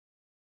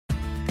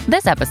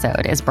This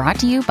episode is brought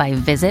to you by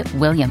Visit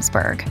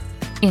Williamsburg.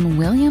 In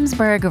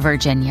Williamsburg,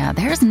 Virginia,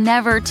 there's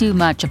never too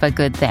much of a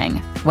good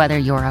thing. Whether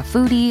you're a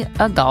foodie,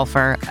 a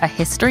golfer, a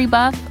history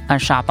buff, a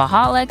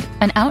shopaholic,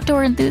 an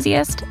outdoor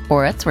enthusiast,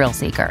 or a thrill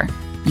seeker,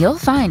 you'll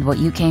find what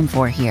you came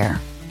for here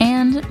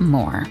and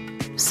more.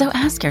 So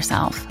ask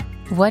yourself,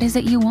 what is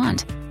it you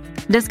want?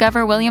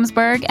 Discover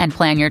Williamsburg and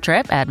plan your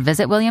trip at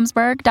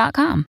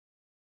visitwilliamsburg.com.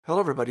 Hello,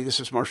 everybody.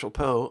 This is Marshall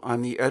Poe.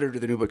 I'm the editor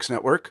of the New Books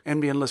Network.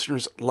 NBN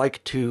listeners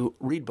like to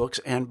read books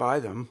and buy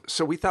them.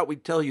 So we thought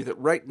we'd tell you that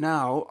right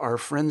now, our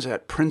friends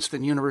at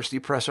Princeton University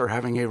Press are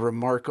having a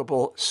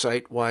remarkable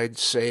site-wide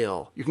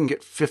sale. You can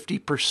get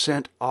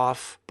 50%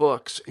 off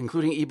books,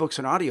 including ebooks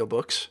and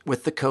audiobooks,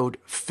 with the code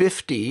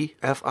 50,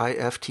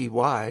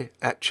 F-I-F-T-Y,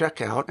 at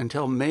checkout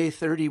until May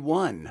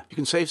 31. You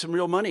can save some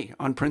real money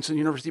on Princeton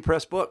University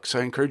Press books.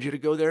 I encourage you to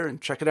go there and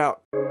check it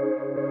out.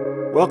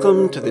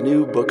 Welcome to the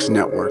New Books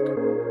Network.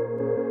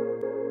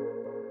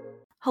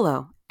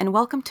 Hello, and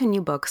welcome to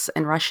New Books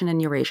in Russian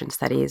and Eurasian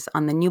Studies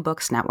on the New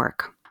Books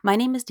Network. My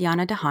name is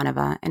Diana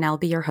Dehanova, and I'll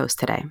be your host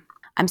today.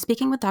 I'm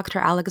speaking with Dr.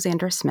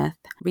 Alexander Smith,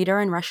 Reader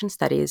in Russian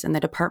Studies in the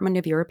Department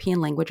of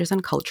European Languages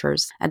and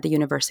Cultures at the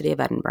University of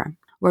Edinburgh.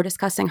 We're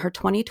discussing her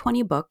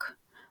 2020 book,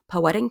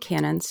 Poetic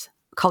Canons,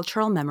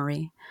 Cultural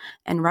Memory,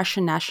 and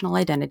Russian National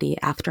Identity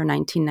After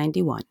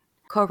 1991,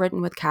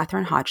 co-written with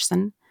Catherine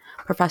Hodgson,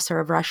 Professor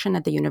of Russian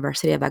at the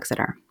University of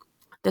Exeter.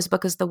 This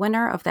book is the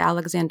winner of the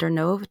Alexander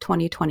Nove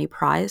 2020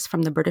 Prize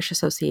from the British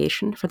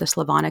Association for the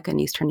Slavonic and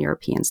Eastern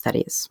European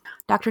Studies.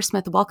 Dr.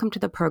 Smith, welcome to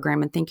the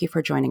program, and thank you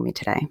for joining me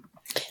today.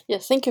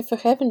 Yes, thank you for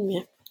having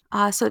me.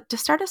 So to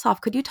start us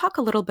off, could you talk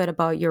a little bit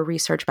about your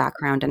research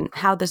background and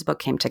how this book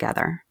came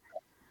together?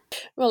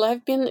 Well,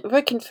 I've been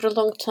working for a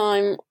long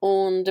time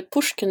on the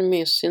Pushkin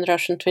myth in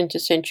Russian 20th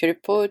century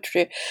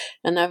poetry,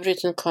 and I've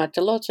written quite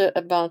a lot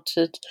about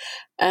it.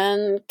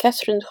 And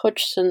Catherine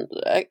Hodgson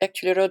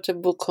actually wrote a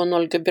book on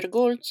Olga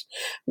Bergholz,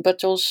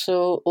 but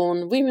also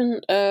on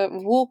women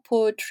war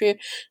poetry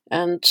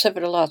and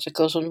several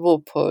articles on war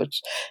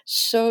poets.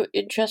 So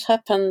it just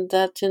happened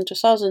that in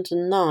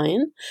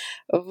 2009,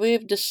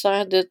 we've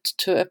decided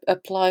to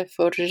apply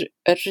for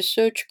a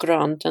research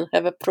grant and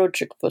have a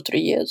project for 3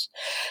 years.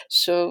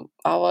 So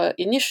our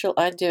initial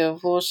idea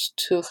was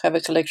to have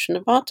a collection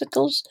of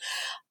articles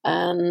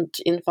and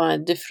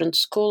invite different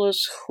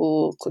scholars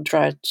who could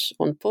write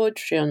on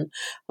poetry and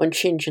on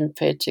changing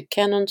poetic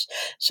canons.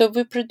 So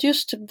we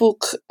produced a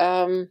book.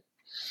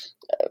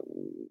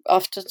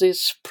 After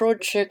this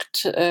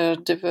project,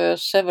 there were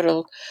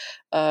several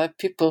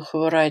people who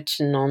were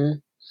writing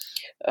on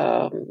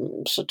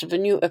sort of a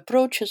new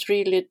approaches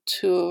really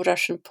to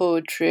Russian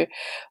poetry,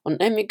 on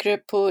emigre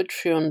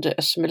poetry, on the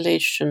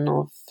assimilation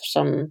of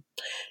some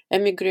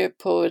emigre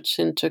poets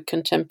into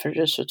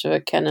contemporary sort of a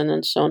canon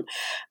and so on.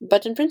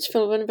 But in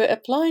principle, when we were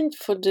applying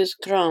for this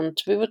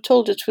grant, we were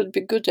told it would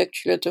be good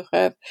actually to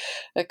have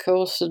a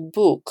co-authored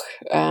book,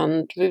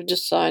 and we've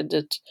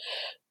decided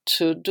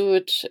to do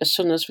it as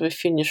soon as we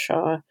finish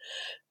our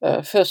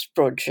first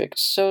project.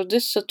 So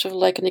this is sort of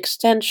like an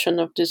extension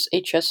of this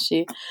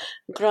HSC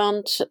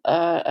grant,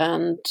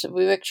 and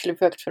we actually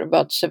worked for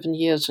about 7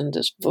 years on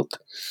this book.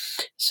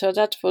 So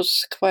that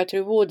was quite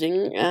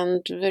rewarding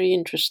and very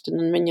interesting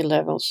on many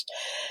levels.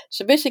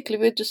 So basically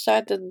we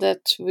decided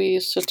that we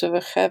sort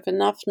of have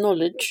enough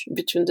knowledge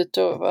between the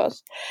two of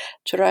us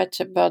to write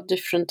about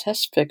different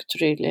aspects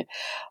really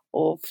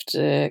of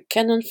the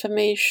canon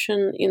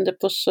formation in the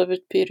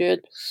post-Soviet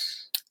period.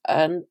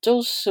 And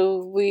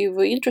also we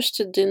were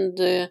interested in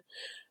the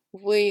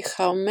way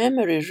how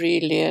memory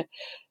really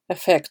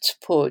affects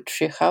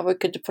poetry, how we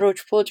could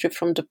approach poetry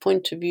from the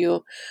point of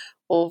view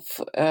of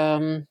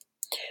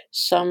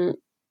some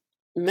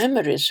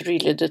memories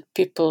really that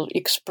people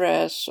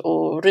express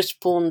or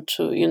respond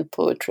to in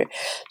poetry.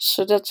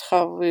 So that's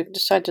how we've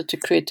decided to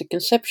create a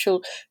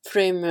conceptual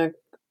framework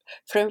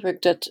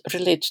that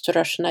relates to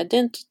Russian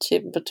identity,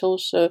 but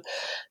also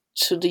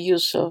to the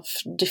use of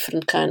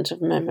different kinds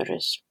of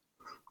memories.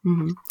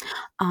 Mm-hmm.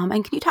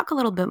 And can you talk a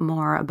little bit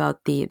more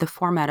about the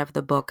format of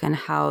the book and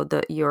how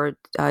your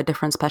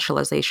different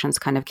specializations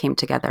kind of came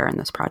together in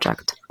this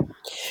project?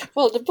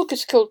 Well, the book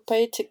is called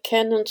Poetic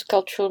Canons,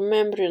 Cultural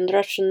Memory and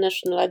Russian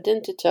National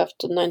Identity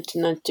After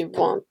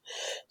 1991.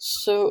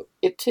 So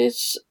it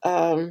is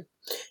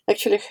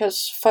actually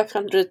has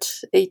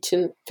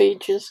 518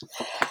 pages.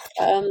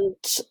 And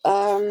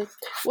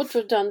what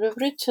we've done, we've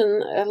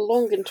written a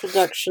long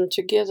introduction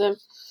together.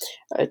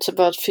 It's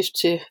about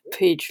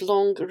 50-page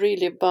long,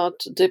 really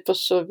about the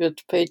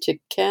post-Soviet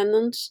poetic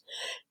canons,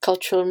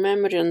 cultural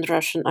memory, and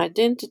Russian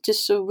identity.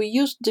 So we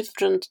used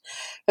different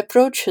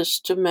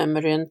approaches to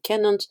memory and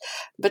canons,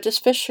 but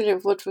especially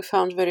what we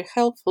found very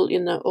helpful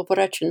in an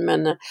overarching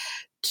manner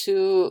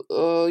to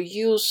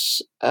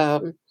use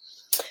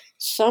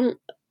some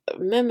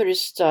memory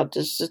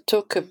studies that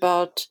talk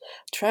about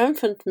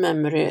triumphant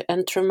memory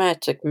and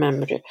traumatic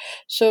memory.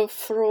 So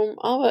from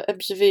our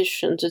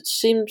observations, it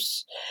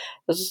seems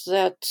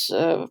that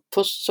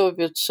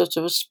post-Soviet sort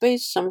of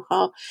space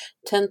somehow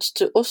tends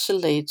to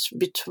oscillate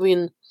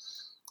between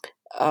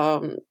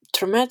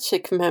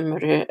traumatic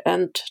memory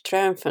and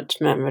triumphant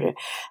memory.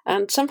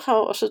 And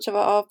somehow sort of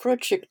our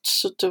project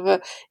sort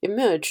of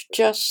emerged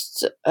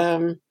just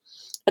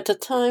at a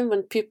time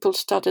when people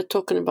started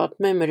talking about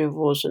memory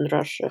wars in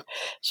Russia.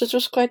 So it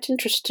was quite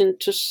interesting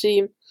to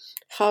see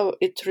how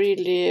it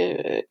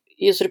really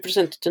is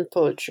represented in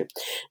poetry.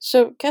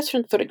 So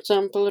Catherine, for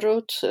example,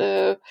 wrote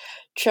a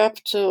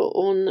chapter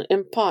on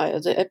empire,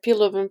 the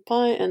appeal of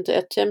empire and the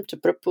attempt to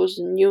propose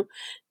a new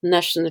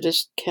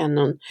nationalist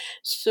canon.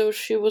 So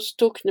she was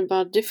talking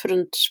about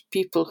different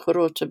people who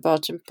wrote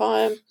about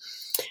empire,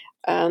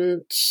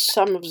 and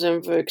some of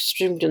them were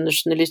extremely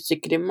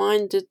nationalistically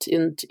minded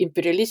and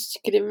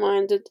imperialistically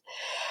minded.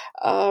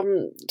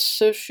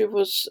 So she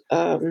was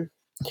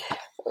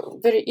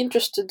very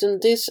interested in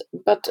this,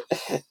 but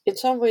in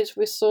some ways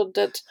we thought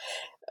that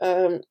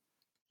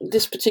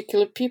these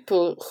particular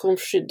people whom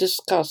she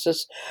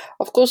discusses,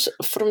 of course,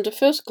 from the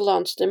first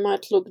glance, they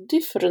might look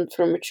different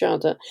from each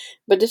other,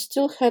 but they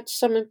still had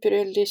some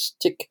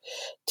imperialistic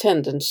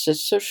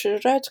tendencies. So she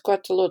writes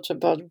quite a lot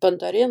about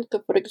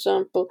Bondarenko, for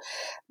example,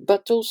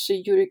 but also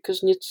Yuri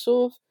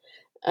Kuznetsov,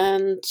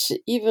 and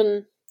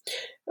even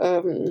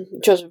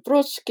Joseph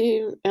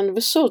Brodsky and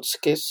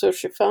Vysotsky. So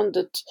she found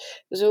that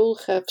they all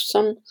have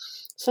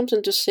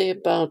something to say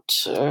about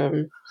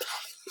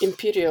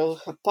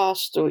imperial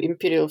past or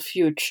imperial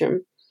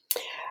future.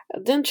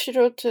 Then she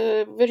wrote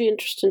a very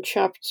interesting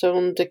chapter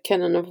on the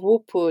canon of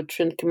war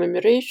poetry and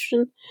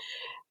commemoration,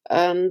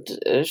 and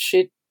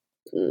she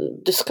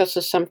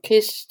discusses some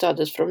case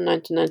studies from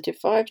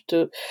 1995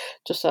 to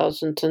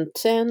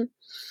 2010.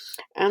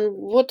 And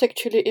what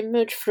actually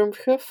emerged from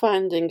her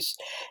findings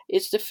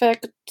is the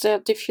fact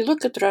that if you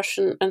look at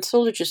Russian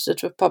anthologies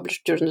that were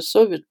published during the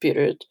Soviet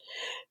period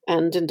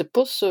and in the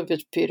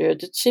post-Soviet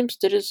period, it seems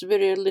there is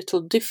very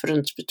little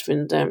difference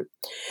between them.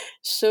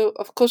 So,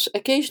 of course,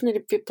 occasionally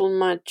people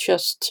might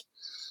just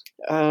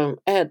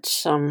add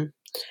some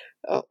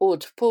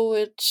odd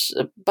poets,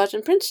 but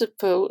in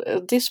principle,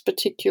 this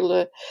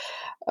particular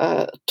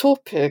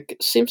topic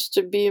seems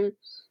to be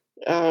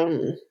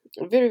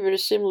very, very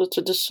similar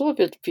to the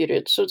Soviet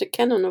period. So the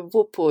canon of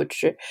war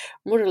poetry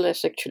more or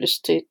less actually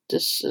stayed the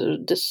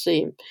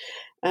same.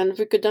 And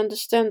we could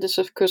understand this,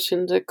 of course,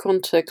 in the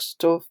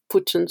context of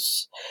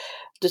Putin's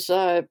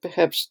desire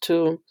perhaps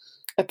to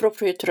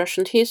appropriate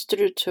Russian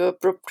history, to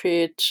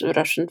appropriate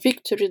Russian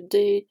Victory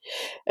Day,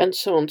 and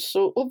so on.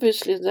 So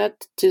obviously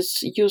that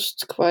is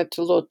used quite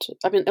a lot.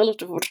 I mean, a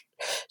lot of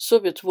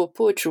Soviet war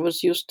poetry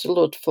was used a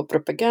lot for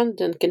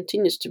propaganda and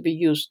continues to be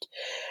used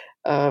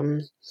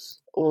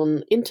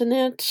on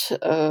internet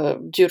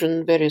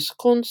during various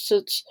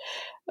concerts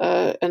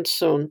and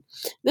so on.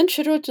 Then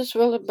she wrote as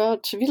well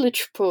about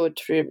village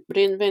poetry,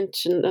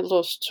 reinventing a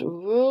lost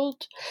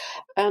world,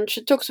 and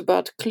she talks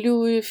about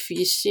Kluyev,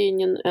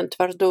 Yesenin, and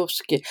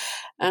Twardowski.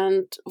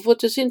 And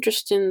what is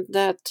interesting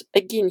that,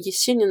 again,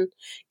 Yesenin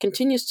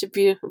continues to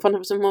be one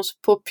of the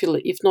most popular,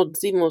 if not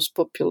the most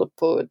popular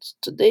poets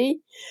today,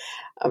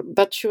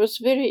 but she was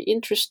very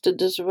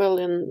interested as well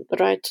in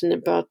writing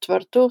about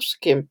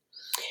Twardowski,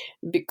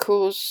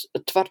 because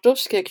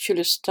Twardowski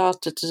actually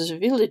started as a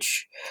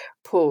village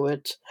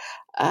poet,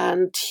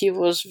 and he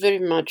was very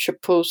much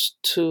opposed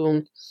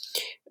to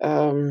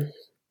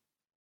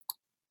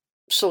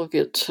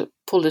Soviet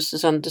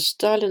policies under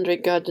Stalin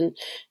regarding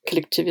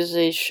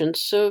collectivization.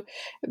 So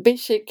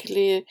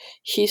basically,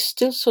 he's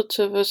still sort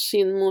of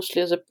seen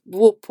mostly as a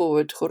war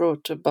poet who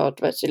wrote about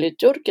Vasily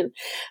Terkin,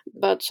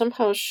 but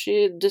somehow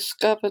she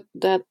discovered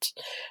that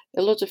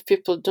a lot of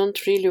people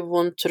don't really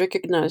want to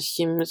recognize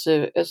him as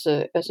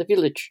a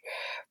village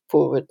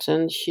poet,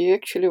 and he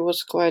actually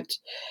was quite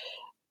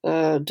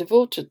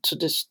devoted to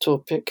this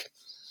topic.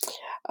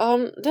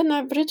 Then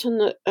I've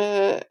written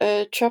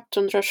a chapter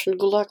on Russian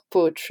Gulag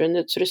poetry and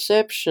its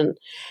reception.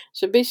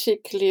 So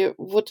basically,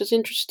 what is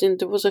interesting,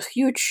 there was a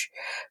huge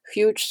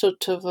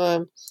sort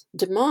of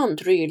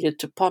demand really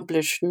to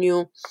publish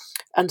new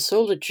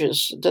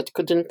anthologies that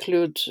could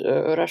include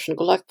Russian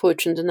Gulag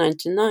poetry in the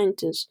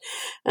 1990s.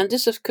 And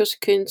this, of course,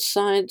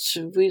 coincides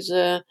with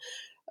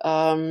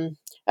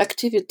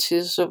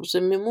activities of the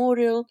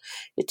memorial.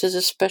 It is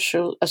a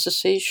special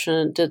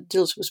association that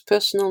deals with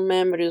personal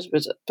memories,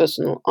 with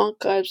personal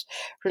archives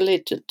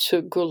related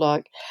to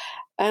Gulag.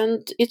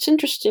 And it's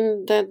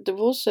interesting that there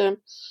was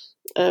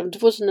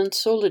an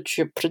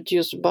anthology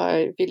produced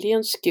by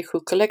Vilensky,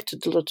 who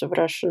collected a lot of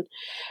Russian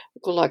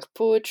Gulag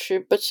poetry,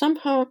 but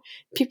somehow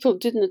people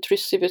didn't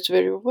receive it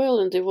very well,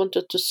 and they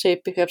wanted to say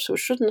perhaps we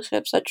shouldn't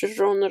have such a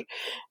genre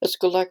as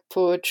Gulag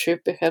poetry,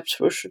 perhaps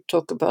we should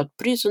talk about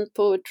prison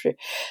poetry.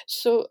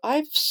 So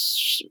I've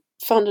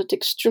found it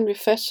extremely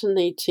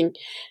fascinating,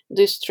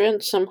 this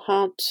trend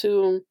somehow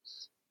to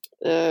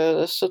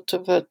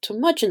to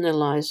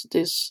marginalize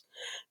this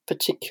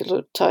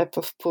particular type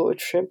of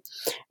poetry.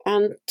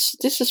 And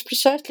this is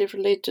precisely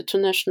related to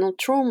national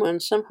trauma,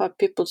 and somehow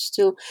people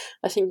still,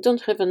 I think,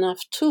 don't have enough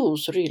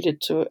tools really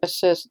to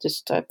assess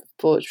this type of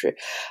poetry.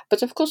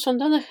 But of course, on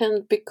the other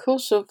hand,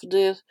 because of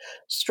the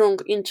strong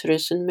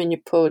interest in many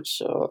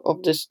poets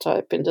of this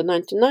type in the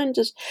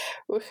 1990s,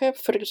 we have,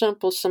 for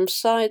example, some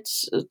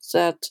sites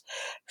that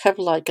have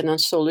like an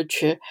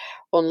anthology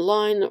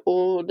online,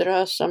 or there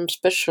are some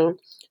special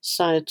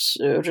sites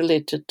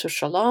related to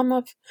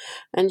Shalamov,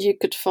 and you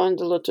could find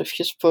a lot of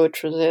his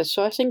poetry there.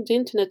 So I think the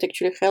internet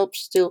actually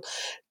helps still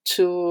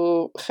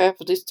to have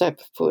this type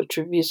of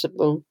poetry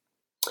visible.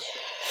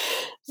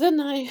 Then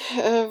I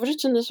have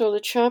written as well a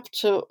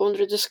chapter on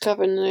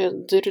rediscovering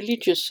the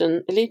religious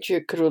and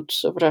elegiac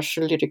roots of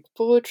Russian lyric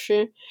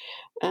poetry,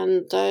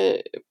 and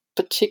I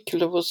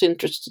particularly was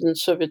interested in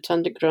Soviet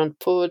underground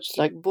poets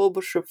like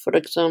Bobushev, for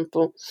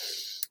example,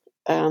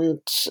 and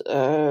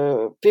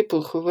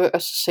people who were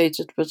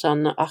associated with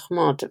Anna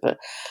Akhmatova.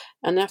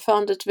 And I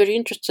found it very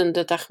interesting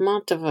that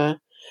Akhmatova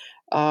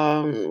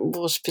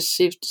was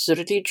perceived as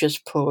a religious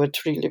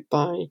poet, really,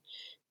 by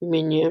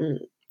many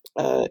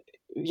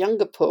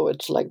younger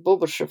poets like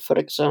Bobushev, for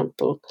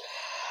example.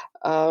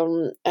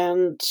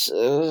 And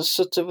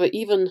sort of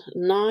even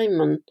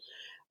Nyman,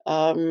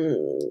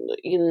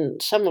 in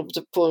some of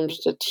the poems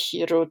that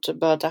he wrote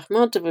about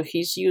Akhmatova,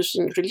 he's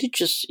using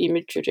religious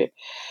imagery.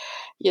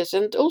 Yes,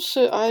 and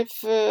also I've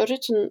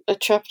written a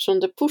chapter on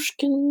the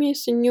Pushkin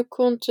myth in New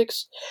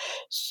Context,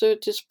 so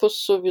it is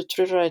post-Soviet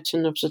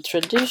rewriting of the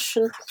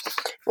tradition.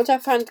 What I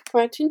find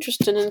quite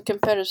interesting in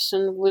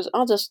comparison with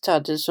other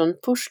studies on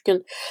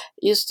Pushkin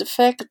is the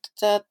fact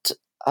that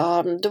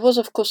there was,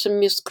 of course, a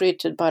myth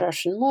created by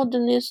Russian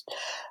modernists.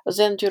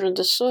 Then, during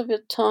the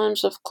Soviet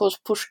times, of course,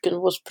 Pushkin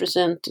was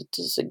presented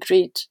as a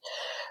great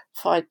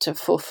fighter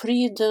for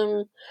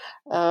freedom,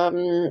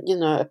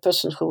 a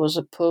person who was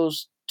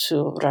opposed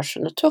to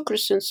Russian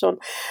autocracy and so on.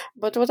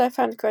 But what I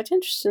find quite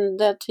interesting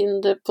that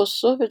in the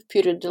post-Soviet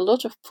period, a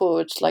lot of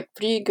poets like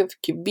Prigov,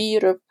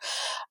 Kibirov,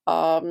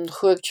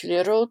 who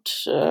actually wrote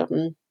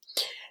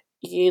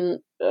in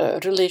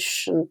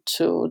relation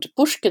to the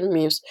Pushkin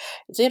myths,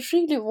 they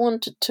really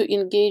wanted to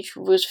engage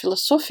with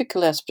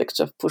philosophical aspects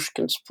of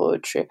Pushkin's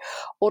poetry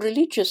or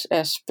religious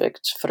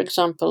aspects. For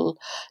example,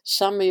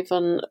 some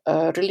even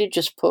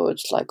religious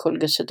poets like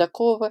Olga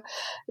Sedakova,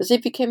 they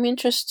became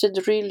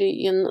interested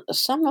really in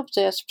some of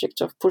the aspects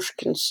of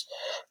Pushkin's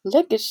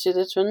legacy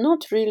that were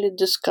not really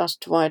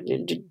discussed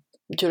widely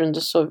during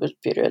the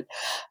Soviet period.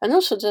 And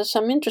also there's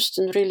some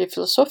interesting really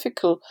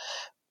philosophical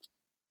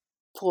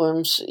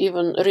poems,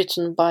 even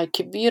written by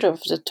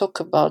Kibirov, that talk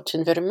about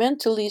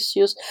environmental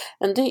issues,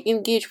 and they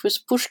engage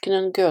with Pushkin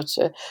and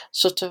Goethe.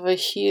 Sort of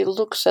he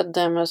looks at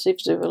them as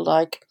if they were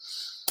like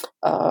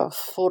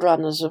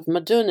forerunners of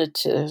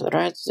modernity,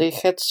 right? They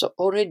had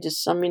already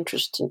some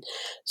interesting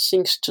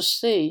things to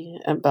say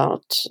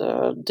about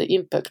the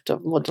impact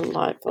of modern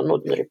life on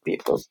ordinary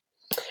people.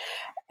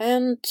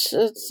 And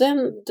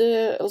then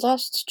the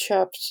last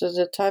chapter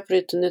that I've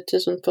written, it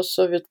is on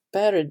post-Soviet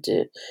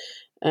parody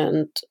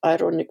and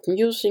ironic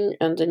musing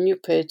and the new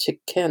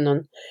poetic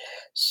canon.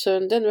 So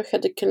and then we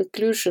had a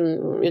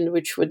conclusion in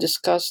which we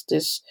discussed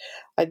this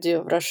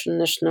idea of Russian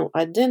national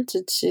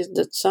identity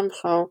that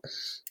somehow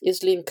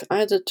is linked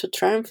either to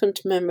triumphant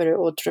memory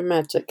or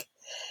dramatic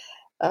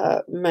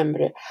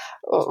memory.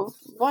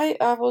 Why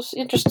I was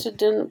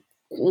interested in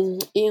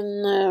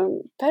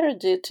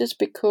parody, it is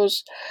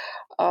because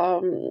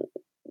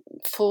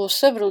for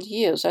several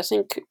years, I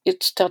think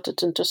it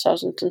started in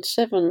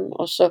 2007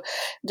 or so,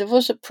 there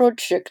was a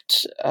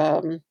project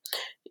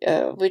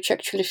which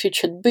actually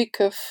featured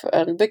Bykov,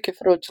 and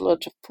Bykov wrote a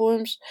lot of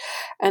poems,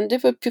 and they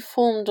were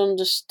performed on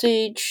the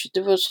stage.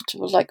 There was sort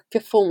of like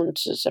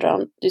performances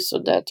around this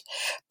or that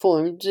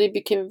poem. They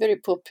became very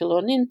popular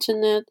on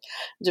internet.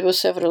 There were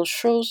several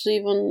shows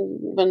even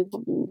when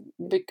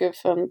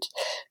Bykov and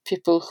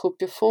people who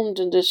performed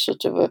in this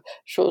sort of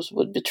shows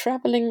would be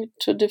traveling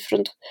to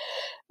different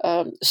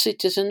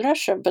cities in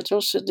Russia, but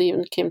also they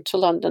even came to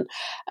London.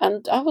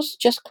 And I was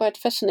just quite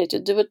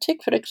fascinated. They would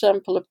take, for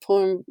example, a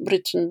poem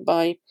written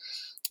by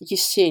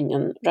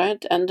Yesenin,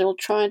 right? And they'll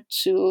try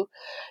to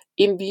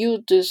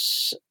imbue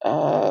this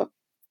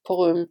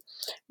poem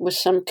with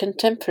some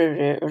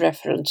contemporary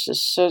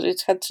references. So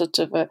it had sort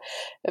of a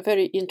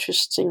very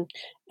interesting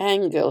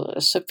angle.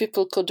 So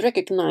people could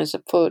recognize a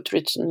poet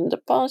written in the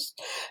past,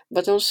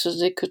 but also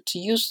they could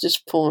use this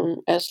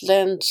poem as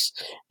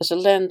a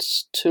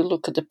lens to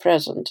look at the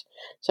present.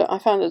 So I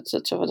found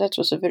that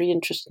was a very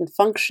interesting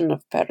function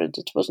of parody.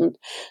 It wasn't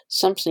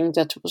something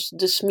that was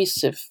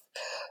dismissive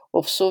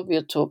of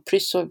Soviet or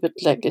pre-Soviet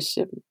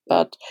legacy,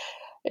 but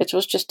it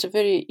was just a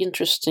very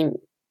interesting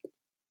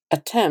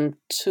attempt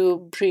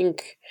to bring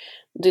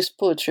this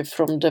poetry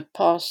from the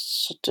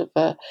past sort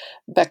of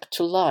back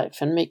to life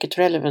and make it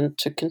relevant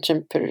to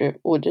contemporary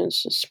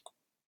audiences.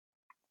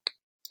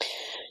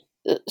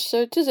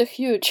 So it is a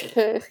huge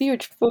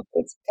book.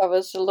 It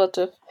covers a lot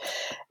of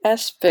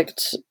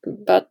aspects,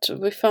 but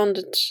we found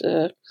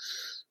it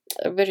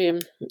very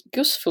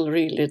useful,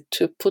 really,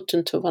 to put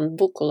into one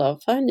book all our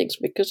findings,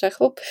 because I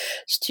hope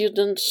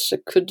students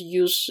could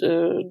use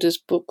this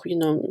book,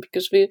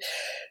 because we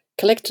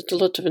collected a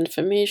lot of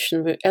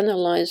information, we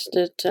analyzed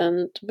it,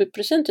 and we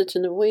present it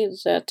in a way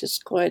that is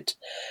quite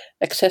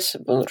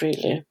accessible,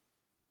 really.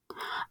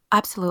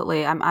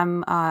 Absolutely.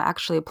 I'm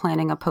actually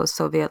planning a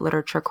post-Soviet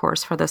literature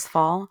course for this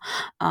fall,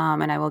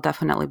 and I will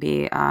definitely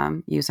be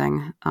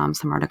using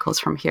some articles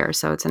from here.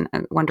 So it's a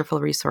wonderful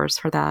resource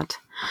for that.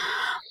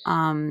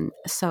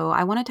 So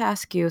I wanted to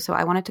ask you,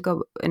 I wanted to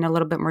go in a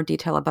little bit more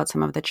detail about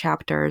some of the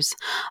chapters.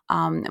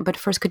 But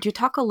first, could you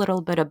talk a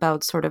little bit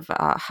about sort of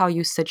how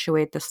you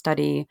situate the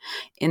study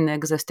in the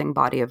existing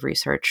body of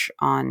research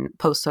on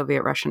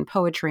post-Soviet Russian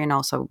poetry and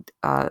also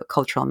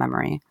cultural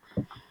memory?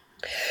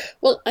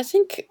 Well, I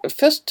think,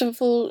 first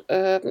of all,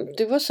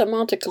 there were some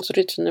articles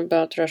written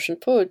about Russian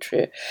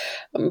poetry,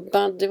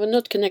 but they were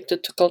not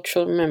connected to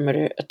cultural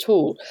memory at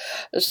all.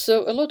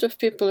 So a lot of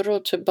people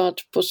wrote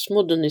about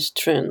postmodernist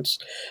trends.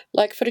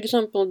 Like, for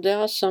example,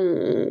 there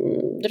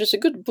is a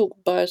good book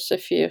by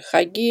Sofia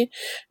Hagi,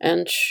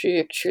 and she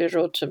actually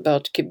wrote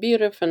about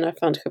Kibirov, and I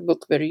found her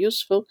book very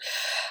useful.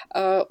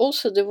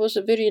 Also, there was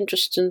a very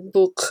interesting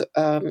book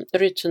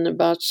written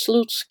about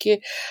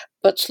Slutsky,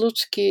 but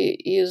Slutsky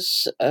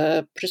is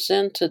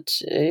presented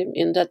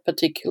in that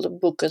particular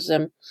book as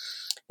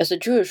a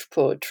Jewish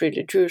poet,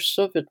 really, Jewish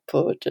Soviet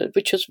poet,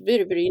 which was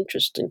very, very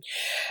interesting.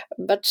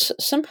 But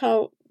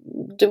somehow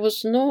there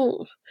was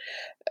no.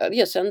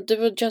 Yes, and there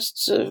were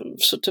just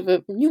sort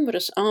of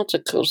numerous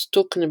articles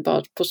talking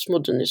about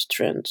postmodernist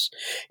trends,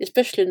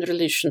 especially in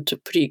relation to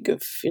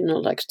Prigov,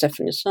 like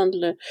Stephanie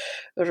Sandler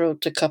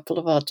wrote a couple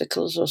of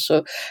articles or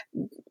so.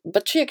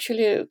 But she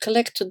actually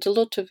collected a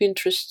lot of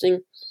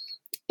interesting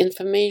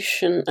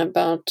information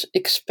about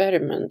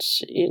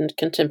experiments in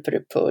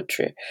contemporary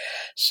poetry.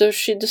 So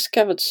she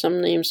discovered some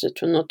names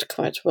that were not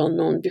quite well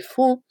known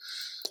before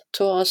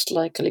to us,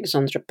 like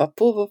Alexandra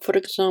Popova, for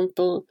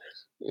example,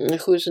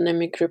 who is an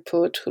emigre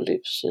poet who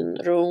lives in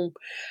Rome.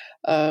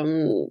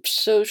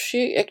 So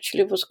she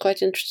actually was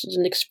quite interested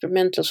in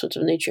experimental sort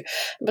of nature.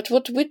 But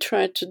what we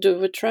tried to do,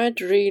 we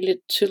tried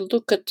really to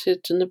look at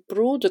it in a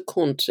broader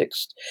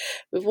context.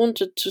 We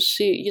wanted to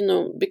see,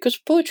 because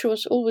poetry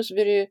was always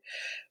very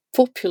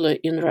popular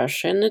in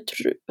Russia, and it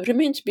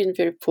remains being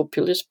very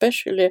popular,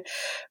 especially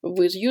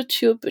with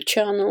YouTube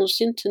channels,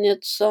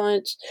 internet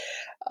sites.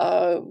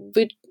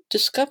 We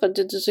discovered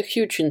that there's a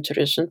huge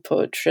interest in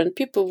poetry, and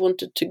people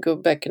wanted to go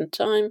back in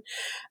time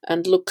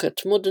and look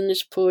at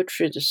modernist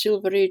poetry, the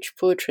Silver Age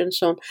poetry, and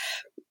so on.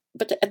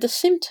 But at the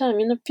same time,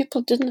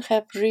 people didn't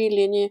have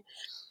really any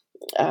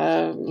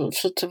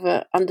sort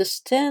of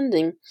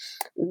understanding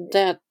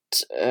that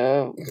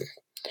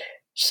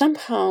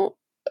somehow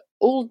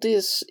all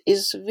this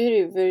is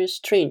very, very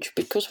strange,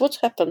 because what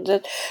happened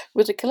that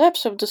with the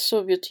collapse of the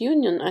Soviet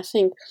Union, I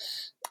think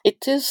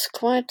it is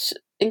quite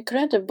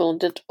incredible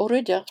that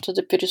already after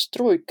the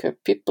perestroika,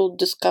 people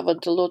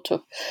discovered a lot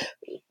of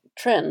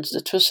trends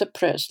that were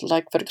suppressed,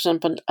 like, for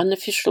example,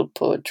 unofficial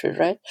poetry,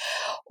 right?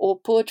 Or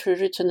poetry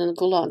written in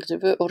Gulag. There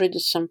were already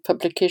some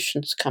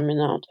publications coming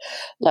out.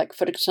 Like,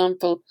 for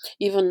example,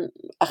 even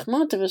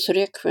Akhmatova's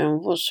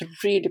Requiem was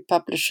really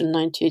published in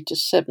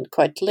 1987,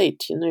 quite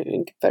late,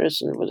 in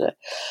comparison with the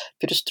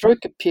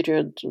perestroika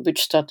period, which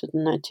started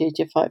in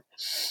 1985.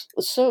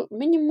 So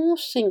many more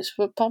things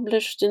were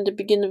published in the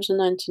beginning of the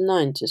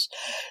 1990s.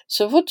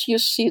 So what you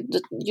see,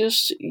 that you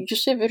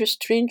see a very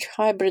strange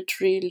hybrid,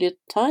 really,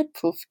 type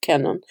of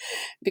canon,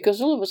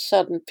 because all of a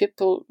sudden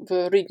people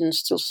were reading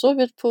still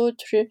Soviet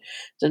poetry,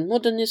 then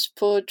modernist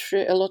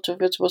poetry, a lot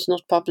of it was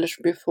not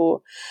published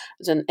before,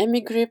 then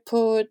emigre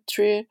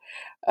poetry,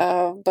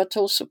 but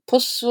also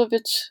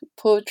post-Soviet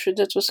poetry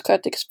that was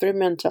quite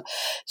experimental.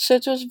 So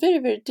it was very,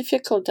 very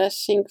difficult, I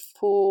think,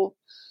 for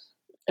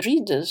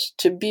readers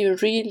to be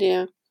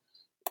really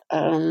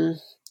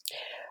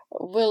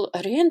well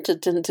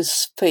oriented in this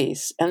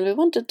space, and we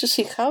wanted to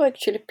see how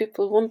actually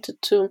people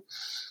wanted to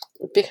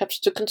perhaps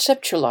to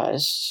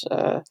conceptualize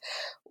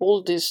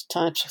all these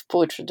types of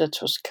poetry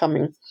that was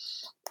coming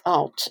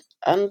out.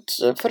 And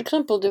for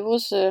example, there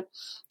was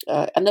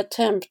an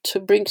attempt to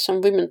bring some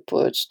women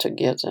poets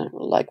together,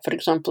 like, for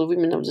example,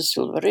 Women of the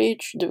Silver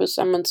Age. There were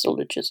some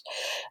anthologies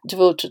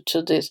devoted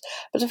to this.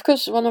 But of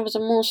course, one of the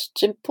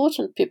most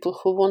important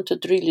people who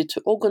wanted really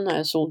to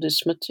organize all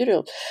this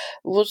material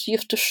was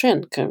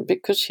Yevtushenko,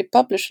 because he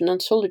published an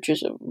anthology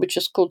which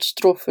is called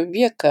Strophe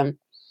Veka.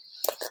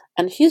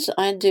 And his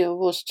idea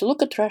was to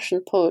look at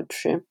Russian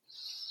poetry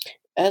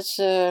as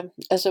a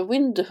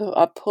window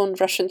upon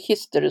Russian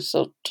history,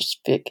 so to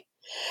speak.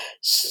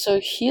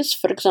 So his,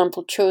 for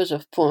example, choice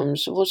of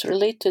poems was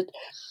related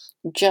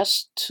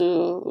just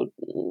to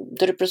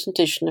the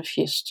representation of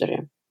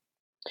history.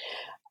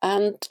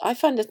 And I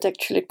find it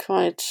actually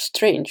quite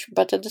strange,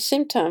 but at the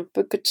same time,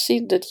 we could see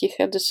that he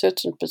had a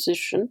certain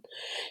position,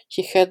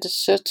 he had a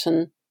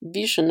certain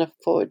vision of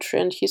poetry,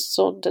 and he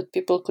thought that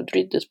people could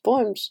read these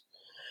poems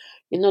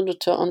in order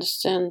to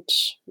understand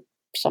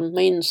some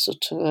main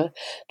sort of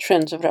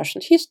trends of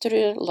Russian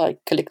history, like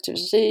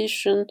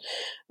collectivization,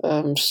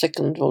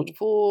 Second World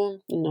War,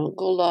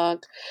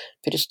 Gulag,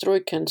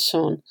 Perestroika, and so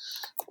on.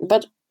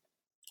 But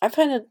I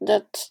find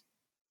that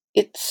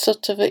it's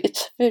it's a very,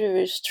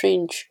 very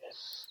strange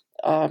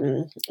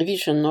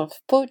vision of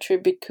poetry,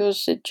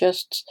 because it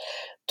just,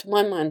 to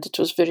my mind, it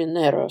was very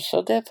narrow.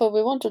 So therefore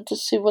we wanted to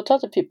see what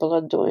other people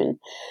are doing,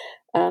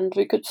 and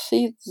we could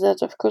see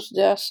that, of course,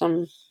 there are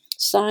some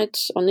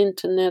sites on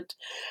internet,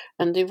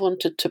 and they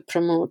wanted to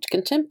promote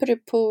contemporary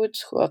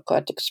poets who are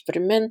quite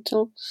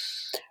experimental.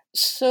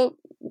 So,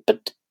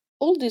 but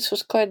all this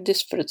was quite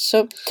disparate.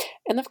 So,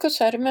 and of course,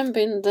 I remember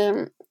in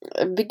the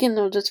beginning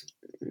of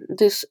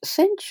this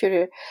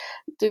century,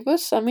 there were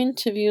some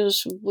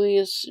interviews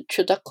with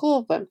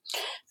Chudakova.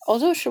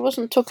 Although she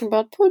wasn't talking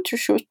about poetry,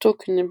 she was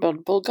talking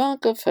about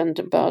Bulgakov and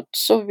about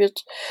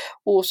Soviet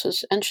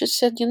authors. And she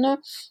said,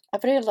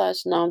 I've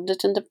realized now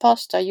that in the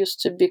past I used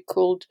to be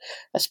called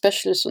a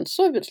specialist in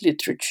Soviet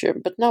literature,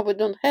 but now we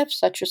don't have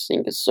such a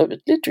thing as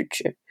Soviet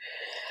literature,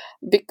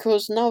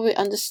 because now we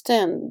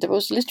understand there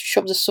was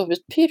literature of the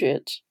Soviet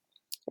period,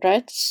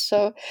 right?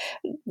 So,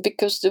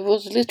 because there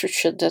was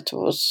literature that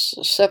was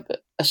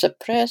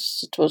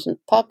suppressed, it wasn't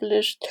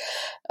published,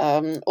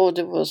 or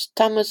there was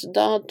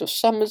Tamizdat or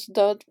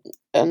Samizdat,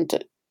 and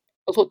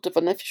a lot of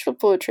unofficial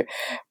poetry.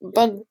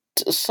 But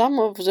some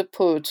of the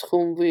poets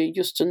whom we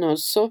used to know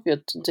as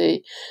Soviet,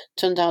 they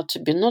turned out to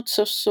be not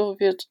so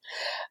Soviet,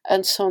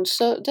 and so on.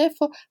 So,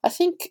 therefore, I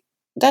think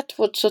that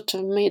what sort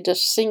of made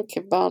us think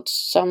about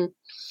some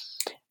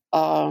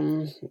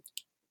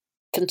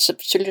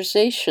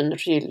conceptualization,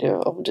 really,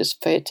 of this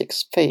poetic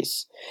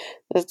space,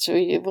 that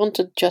we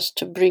wanted just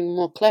to bring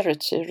more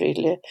clarity,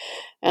 really,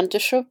 and to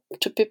show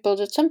to people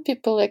that some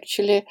people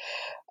actually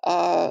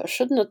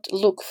should not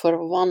look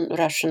for one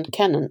Russian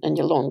canon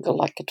any longer,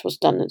 like it was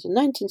done in the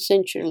 19th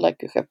century,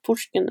 like you have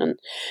Pushkin and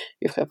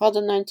you have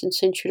other 19th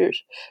century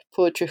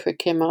poetry who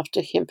came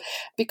after him,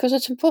 because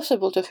it's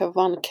impossible to have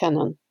one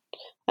canon.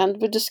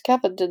 And we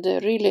discovered that there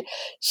are really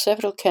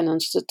several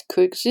canons that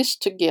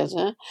coexist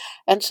together,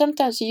 and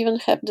sometimes even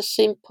have the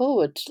same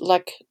poet,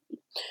 like,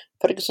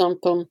 for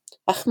example,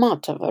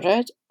 Akhmatova,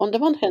 right? On the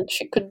one hand,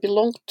 she could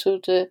belong to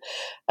the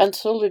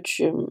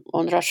anthology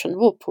on Russian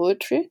war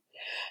poetry,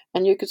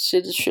 and you could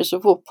say that she's a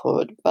war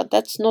poet, but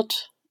that's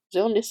not the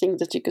only thing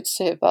that you could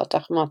say about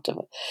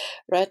Akhmatova,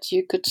 right?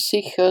 You could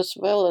see her as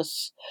well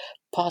as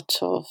part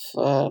of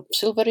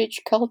Silver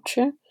Age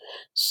culture.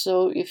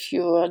 So if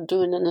you are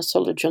doing an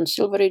anthology on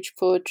Silver Age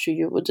poetry,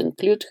 you would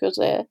include her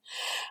there.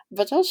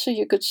 But also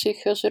you could see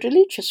her as a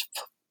religious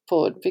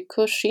poet,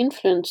 because she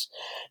influenced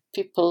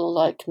people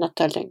like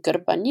Natalia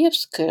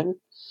Gorbanevskaya,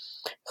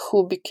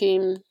 who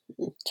became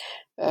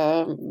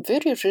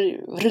very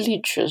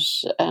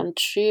religious, and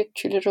she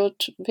actually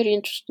wrote very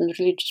interesting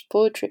religious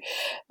poetry,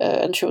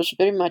 and she was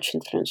very much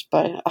influenced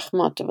by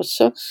Akhmatova.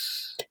 So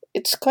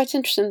it's quite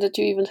interesting that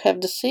you even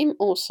have the same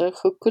author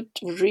who could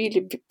really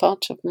be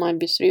part of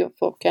maybe 3 or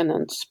 4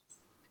 canons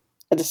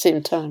at the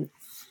same time.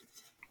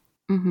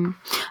 Mm-hmm.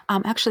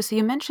 Actually, so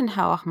you mentioned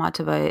how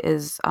Akhmatova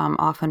is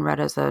often read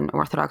as an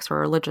Orthodox or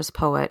religious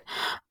poet.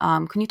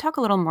 Can you talk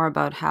a little more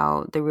about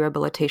how the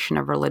rehabilitation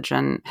of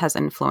religion has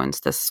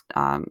influenced this,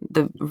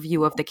 the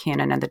view of the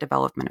canon and the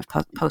development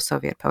of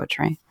post-Soviet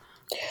poetry?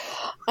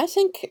 I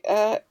think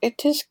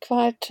it is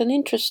quite an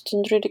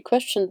interesting, really,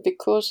 question,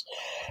 because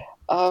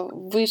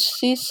we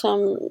see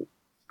some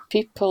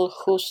people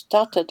who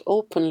started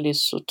openly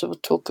sort of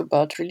talk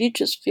about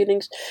religious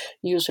feelings,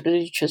 use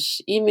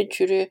religious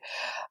imagery,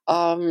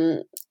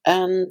 and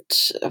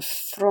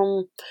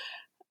from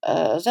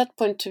that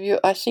point of view,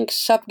 I think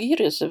Sapgir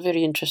is a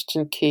very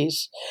interesting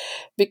case,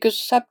 because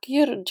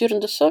Sapgir, during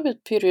the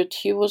Soviet period,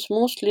 he was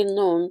mostly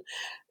known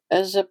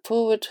as a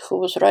poet who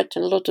was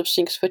writing a lot of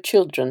things for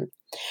children.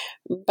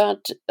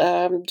 But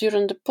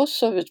during the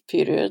post-Soviet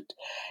period,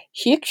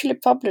 he actually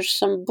published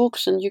some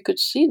books, and you could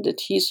see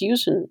that he's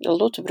using a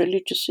lot of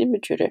religious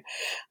imagery.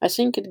 I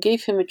think it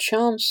gave him a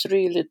chance,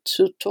 really,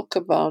 to talk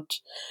about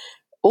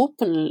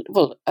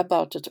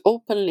it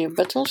openly,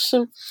 but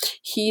also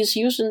he is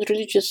using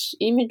religious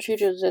imagery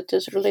that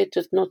is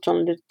related not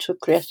only to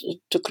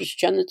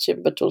Christianity,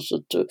 but also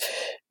to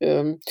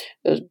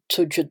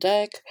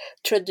Judaic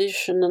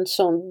tradition and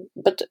so on.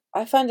 But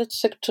I find it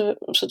sort of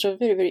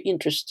very, very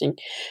interesting,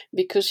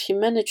 because he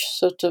managed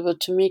sort of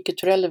to make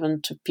it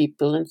relevant to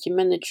people, and he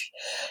managed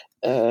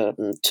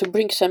to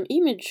bring some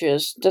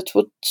images that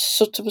would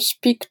sort of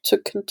speak to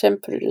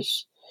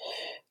contemporaries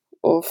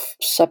of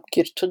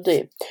Sapgir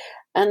today.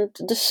 And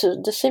the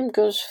same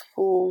goes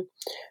for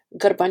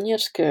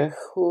Gorbanevskaya,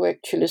 who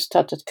actually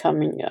started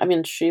coming. I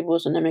mean, she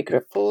was an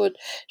immigrant poet.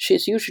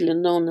 She's usually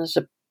known as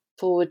a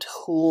poet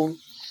who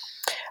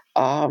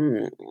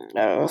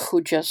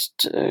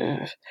just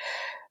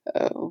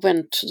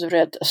went to the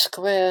Red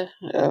Square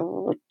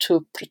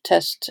to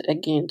protest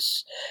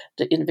against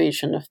the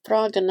invasion of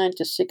Prague in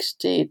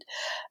 1968.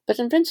 But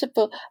in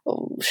principle,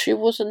 she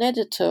was an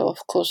editor,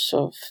 of course,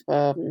 of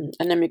an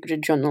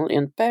emigrant journal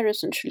in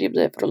Paris, and she lived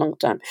there for a long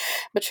time.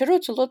 But she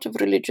wrote a lot of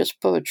religious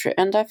poetry,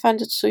 and I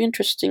find it so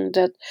interesting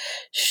that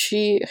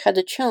she had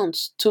a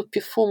chance to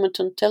perform it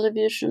on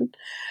television,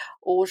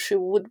 or she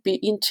would be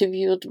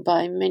interviewed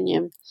by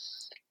many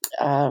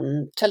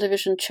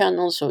television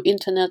channels or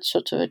internet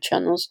sort of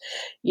channels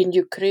in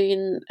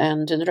Ukraine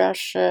and in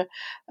Russia,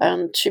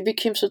 and she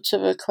became sort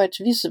of quite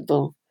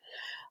visible.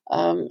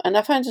 And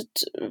I find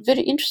it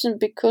very interesting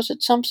because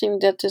it's something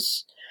that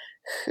is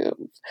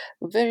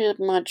very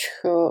much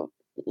her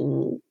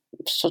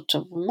sort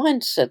of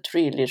mindset,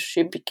 really.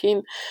 She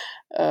became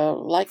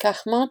like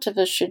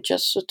Akhmatova, she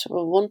just sort of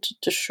wanted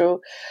to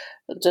show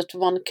that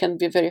one can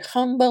be very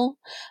humble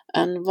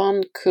and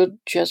one could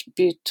just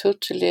be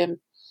totally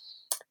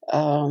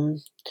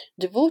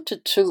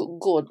devoted to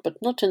God, but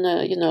not in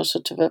a,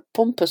 sort of a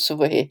pompous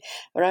way,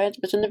 right?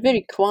 But in a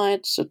very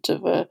quiet sort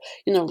of,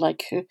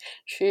 like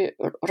she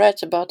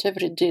writes about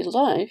everyday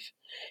life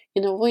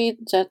in a way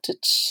that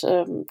it's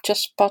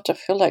just part of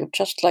her life,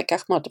 just like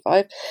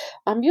Akhmatova.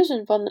 I'm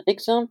using one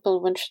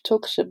example when she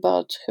talks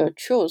about her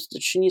chores,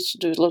 that she needs to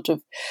do a lot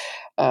of,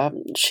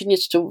 she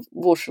needs to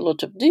wash a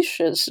lot of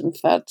dishes. In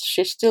fact,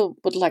 she still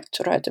would like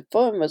to write a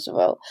poem as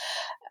well.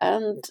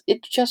 And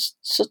it just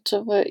sort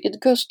of, it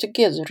goes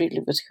together really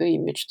with her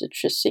image, that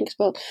she thinks,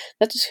 well,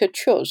 that is her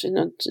chores,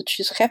 that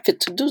she's happy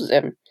to do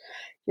them,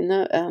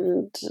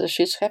 and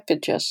she's happy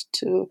just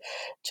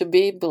to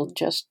be able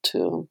just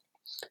to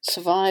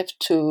survive,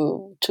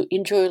 to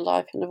enjoy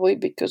life in a way,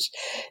 because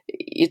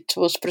it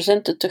was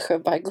presented to her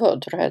by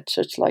God, right? So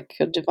it's like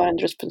a divine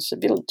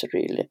responsibility,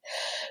 really,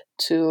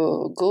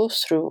 to go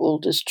through all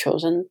these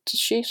chores. And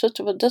she sort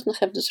of doesn't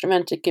have this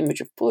romantic image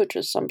of poetry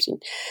as something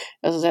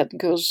that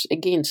goes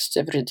against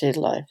everyday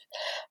life.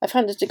 I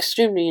find it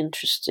extremely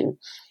interesting.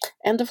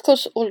 And of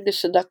course, Olga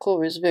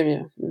Sedakova is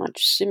very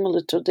much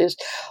similar to this.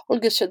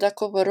 Olga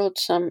Sedakova wrote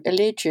some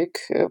elegiac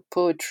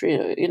poetry,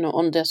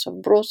 on death of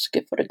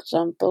Brodsky, for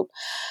example.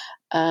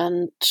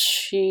 And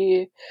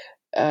she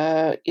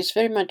is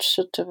very much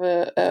sort of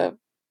a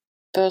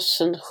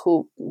person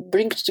who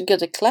brings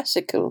together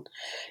classical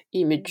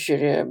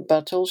imagery,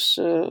 but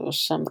also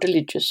some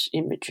religious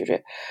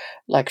imagery.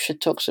 Like she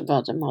talks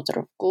about the Mother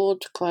of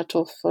God quite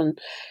often.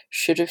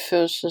 She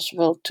refers as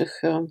well to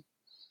her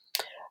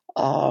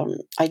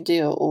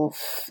idea of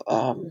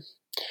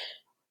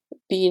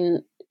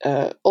being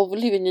of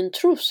living in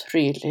truth,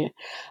 really.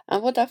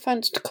 And what I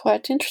find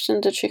quite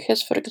interesting, that she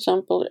has, for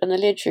example, an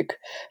elegiac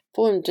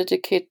poem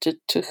dedicated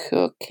to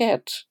her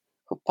cat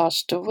who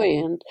passed away,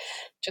 and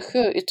to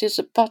her it is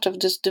a part of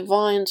this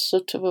divine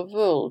sort of a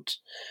world,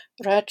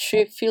 right?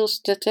 She feels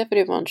that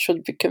everyone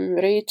should be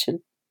commemorating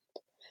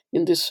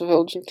in this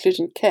world,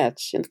 including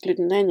cats,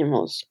 including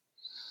animals.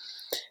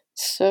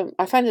 So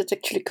I find it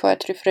actually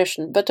quite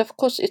refreshing. But of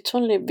course, it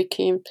only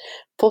became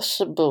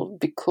possible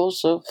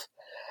because of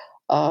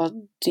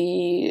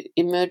the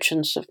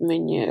emergence of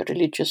many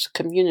religious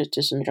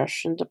communities in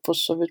Russia in the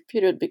post-Soviet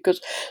period,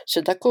 because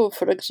Sedakova,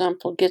 for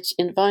example, gets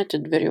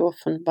invited very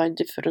often by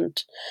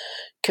different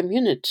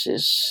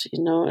communities,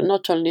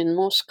 not only in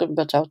Moscow,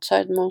 but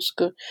outside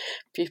Moscow.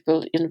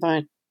 People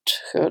invite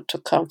her to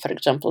come, for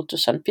example, to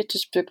St.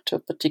 Petersburg, to a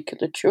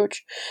particular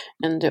church,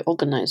 and they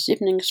organize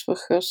evenings for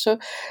her. So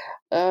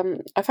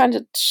I find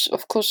it,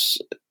 of course,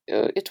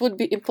 it would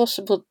be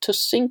impossible to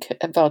think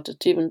about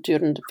it even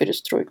during the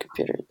perestroika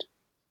period.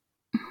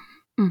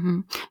 Mm-hmm.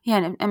 Yeah,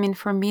 and I mean,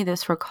 for me,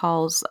 this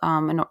recalls,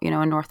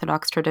 an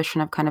Orthodox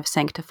tradition of kind of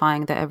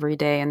sanctifying the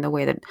everyday, and the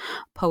way that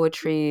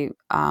poetry,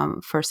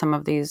 for some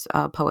of these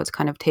poets,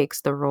 kind of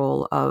takes the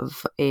role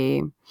of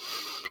a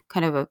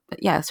kind of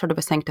sort of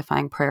a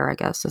sanctifying prayer, I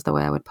guess, is the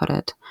way I would put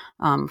it,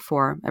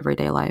 for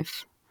everyday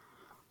life.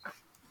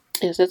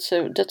 Yes, that's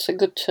a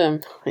good term.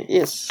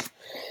 Yes.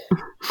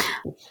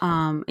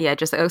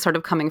 Just sort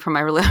of coming from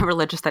my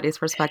religious studies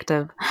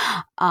perspective.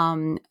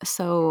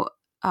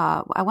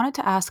 I wanted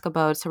to ask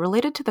about, so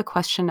related to the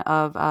question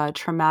of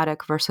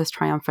traumatic versus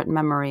triumphant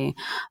memory,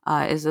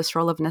 is this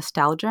role of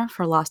nostalgia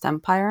for lost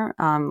empire,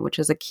 which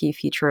is a key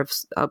feature of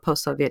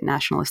post-Soviet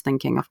nationalist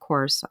thinking, of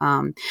course.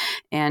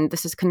 And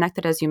this is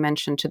connected, as you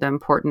mentioned, to the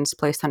importance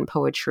placed on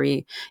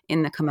poetry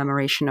in the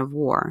commemoration of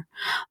war.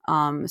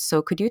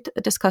 So could you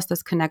discuss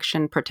this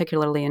connection,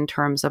 particularly in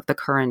terms of the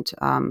current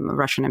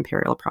Russian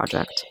imperial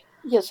project?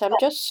 Yes, I'm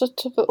just sort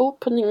of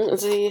opening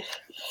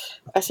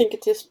I think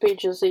it is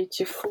pages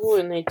 84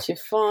 and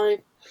 85.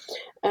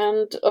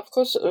 And of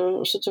course,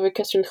 sort of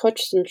Catherine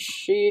Hodgson,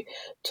 she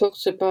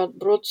talks about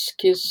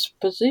Brodsky's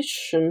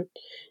position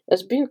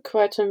as being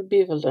quite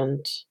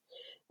ambivalent.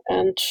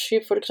 And she,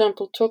 for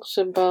example, talks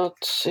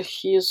about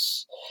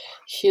his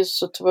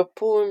sort of a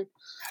poem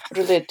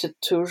related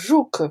to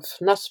Zhukov,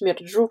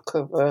 Nasmert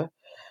Zhukova.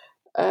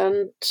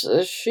 And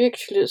she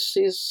actually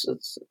sees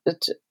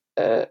it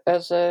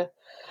as a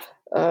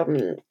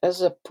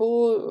as a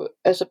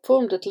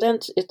poem that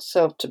lends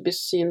itself to be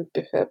seen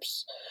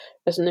perhaps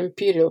as an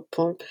imperial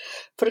poem.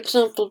 For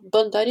example,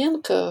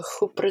 Bondarenko,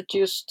 who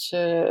produced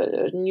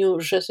a new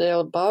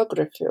Giselle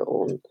biography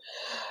on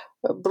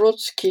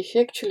Brodsky, he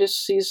actually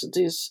sees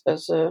this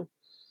as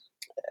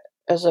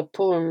a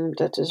poem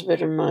that is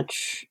very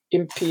much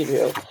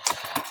imperial.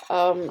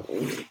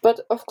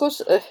 But of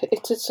course,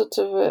 it is sort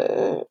of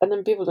an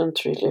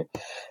ambivalent, really,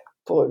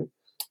 poem.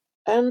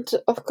 And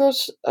of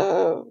course,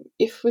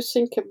 if we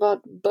think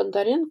about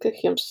Bondarenko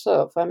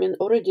himself, I mean,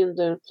 already in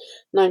the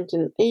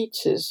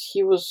 1980s,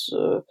 he was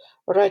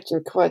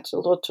writing quite a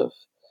lot of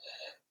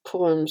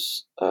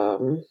poems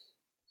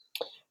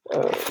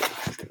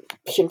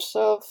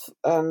himself.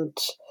 And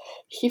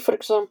he, for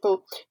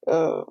example,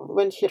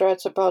 when he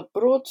writes about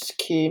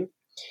Brodsky,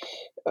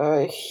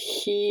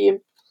 he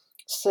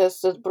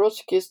says that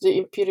Brodsky is the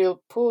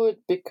imperial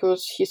poet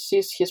because he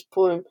sees his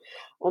poem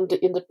on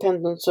the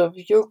independence of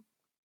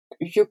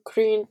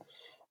Ukraine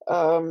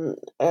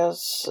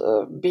as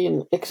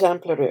being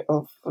exemplary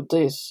of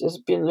this, as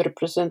being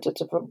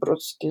representative of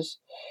Brodsky's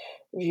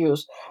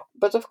views.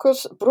 But of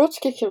course,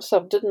 Brodsky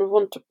himself didn't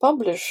want to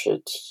publish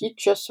it. He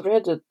just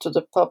read it to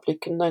the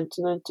public in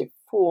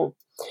 1994.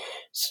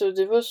 So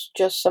there was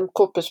just some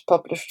copies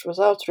published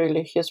without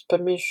really his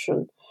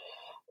permission.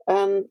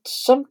 And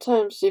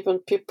sometimes even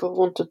people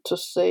wanted to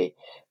say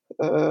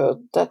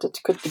that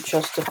it could be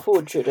just a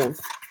forgery.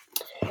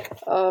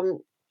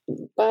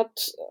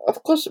 But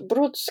of course,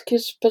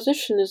 Brodsky's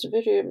position is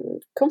very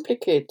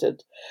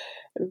complicated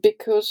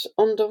because,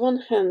 on the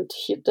one hand,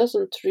 he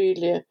doesn't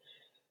really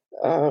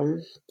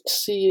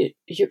see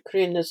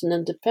Ukraine as an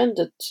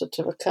independent sort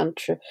of a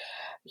country.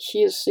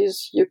 He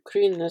sees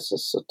Ukraine as a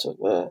sort of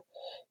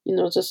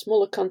the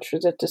smaller country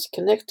that is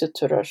connected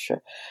to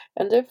Russia,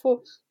 and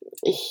therefore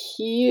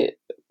he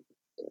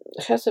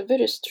has a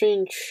very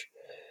strange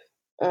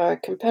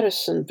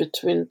comparison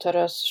between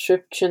Taras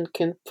Shevchenko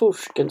and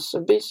Pushkin.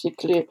 So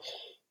basically,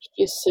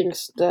 he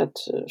thinks that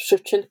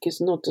Shevchenko is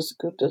not as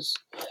good as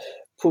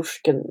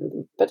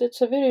Pushkin, but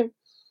it's a very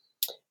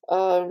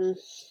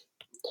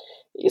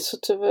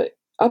sort of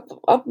I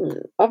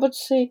would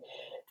say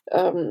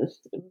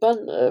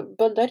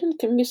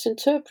Bondarenko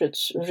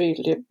misinterprets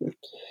really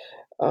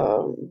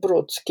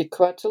Brodsky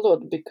quite a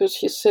lot because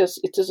he says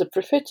it is a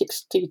prophetic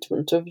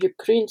statement of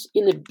Ukraine's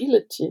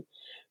inability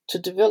to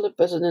develop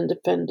as an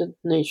independent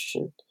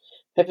nation.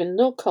 Having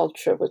no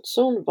culture of its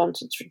own,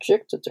 once it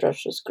rejected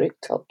Russia's great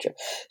culture.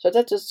 So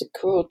that is the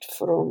quote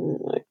from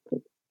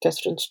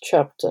Catherine's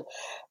chapter.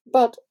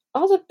 But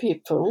other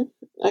people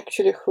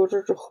actually who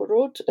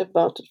wrote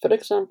about it, for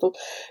example,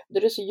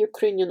 there is a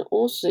Ukrainian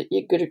author,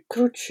 Igor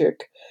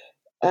Kruchek,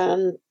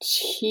 and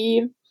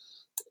he,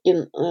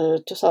 in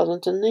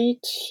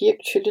 2008, he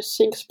actually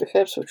thinks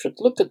perhaps we should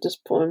look at this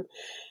poem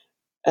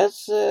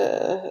as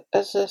a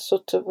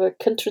sort of a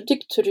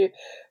contradictory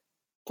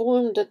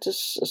poem that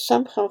is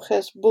somehow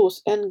has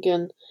both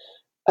anger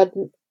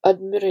and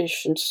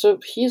admiration. So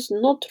he's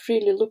not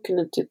really looking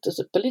at it as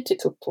a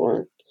political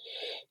poem.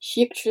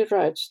 He actually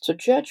writes, to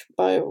judge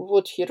by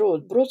what he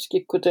wrote,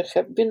 Brodsky could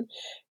have been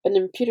an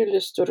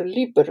imperialist or a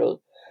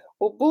liberal,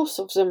 or both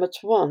of them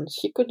at once.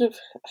 He could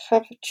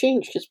have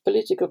changed his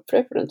political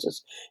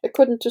preferences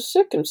according to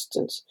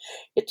circumstance.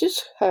 It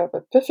is,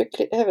 however,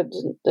 perfectly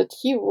evident that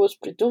he was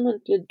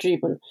predominantly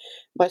driven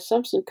by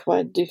something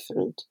quite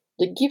different,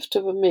 the gift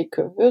of a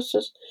maker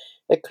versus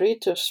a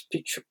creative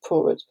speech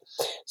poet.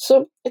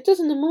 So it is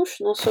an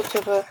emotional sort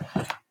of a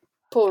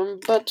poem,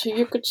 but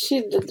you could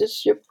see that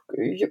this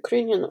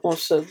Ukrainian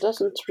author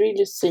doesn't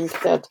really think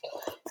that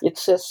it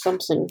says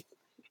something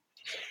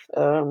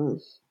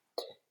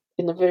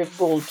in a very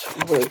bold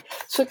way.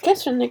 So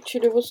Catherine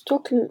actually was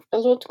talking a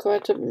lot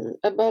quite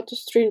about a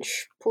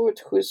strange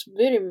poet who is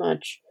very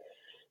much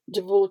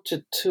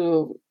devoted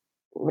to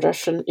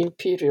Russian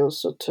imperial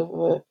sort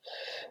of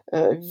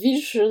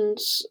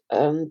visions,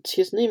 and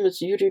his name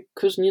is Yuri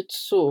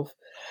Kuznetsov.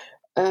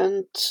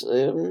 And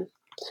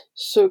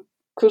so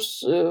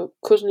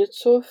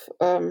Kuznetsov,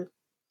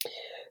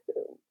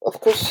 of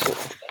course,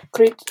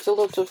 created a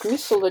lot of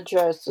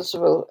mythologized as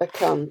well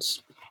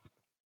accounts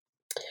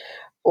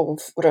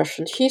of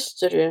Russian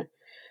history,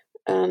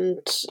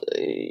 and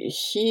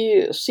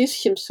he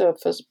sees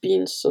himself as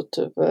being sort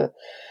of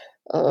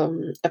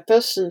a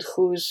person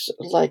who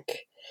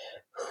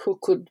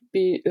could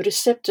be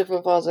receptive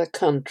of other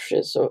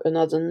countries or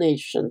another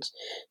nations,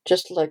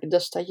 just like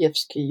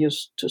Dostoevsky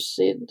used to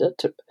say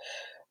that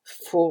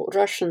for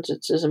Russians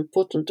it is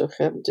important to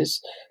have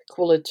this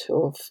quality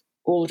of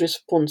all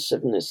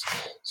responsiveness.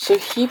 So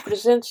he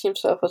presents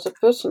himself as a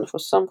person who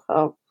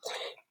somehow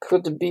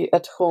could be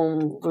at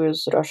home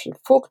with Russian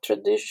folk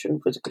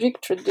tradition, with Greek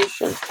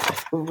tradition,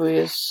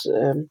 with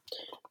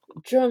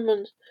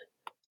German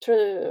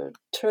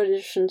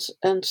traditions,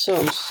 and so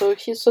on. So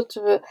he sort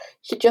of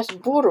he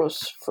just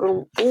borrows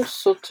from all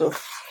sorts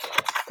of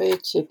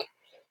poetic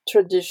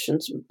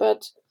traditions,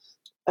 but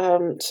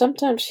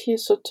sometimes he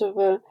sort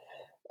of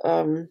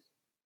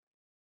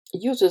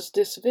uses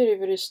this very,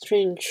 very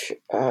strange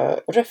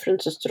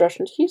references to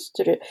Russian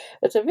history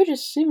that are very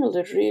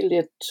similar,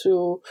 really,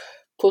 to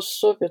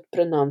post-Soviet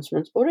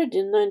pronouncements. Already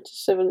in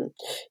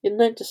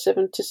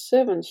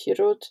 1977, he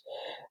wrote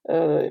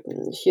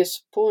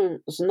his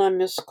poem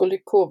Znamya z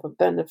Kulikova,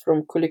 Banner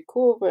from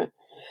Kulikova,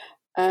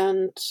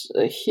 and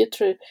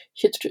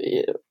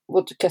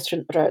what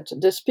Catherine writes,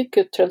 the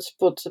speaker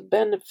transports a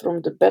banner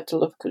from the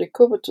Battle of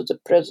Kulikova to the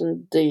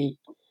present day.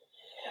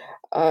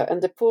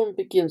 And the poem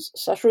begins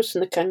 «Сажусь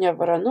на коня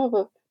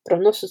Воронова,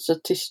 проносится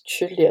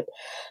тысячи лет».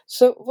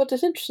 So what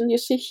is interesting, you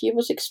see, he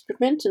was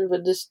experimenting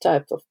with this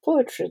type of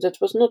poetry that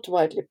was not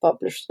widely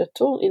published at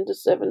all in the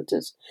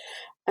 70s.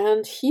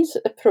 And his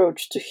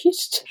approach to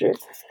history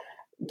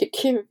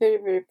became very,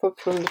 very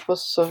popular in the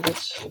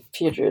post-Soviet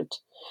period.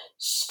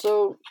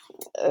 So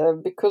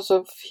because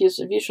of his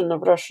vision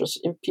of Russia's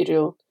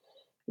imperial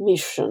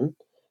mission,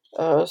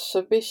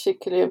 so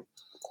basically,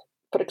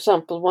 for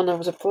example, one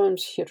of the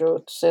poems he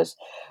wrote says,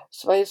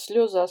 «Свои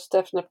слезы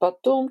оставь на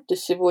потом, ты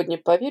сегодня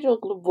поверил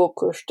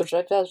глубоко, что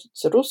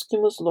завяжется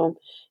русским узлом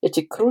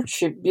эти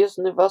круче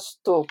бездны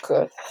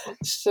Востока».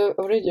 So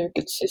already you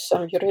could see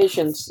some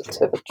Eurasians that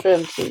have a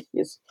trend in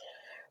his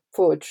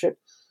poetry.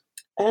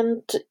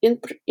 And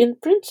in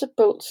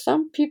principle,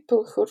 some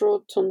people who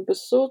wrote on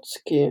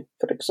Vysotsky,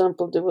 for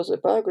example, there was a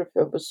biography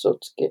of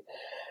Vysotsky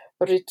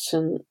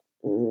written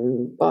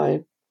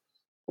by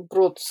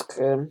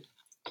Brodskaya,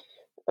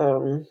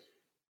 and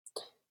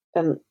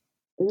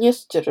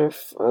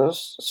Nesterov,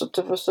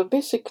 so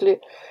basically,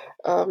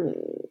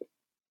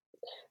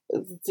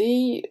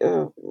 they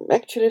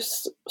actually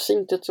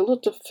think that a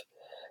lot of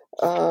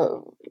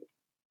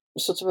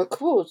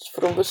quotes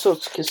from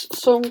Vysotsky's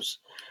songs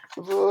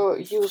were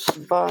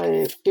used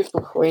by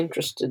people who are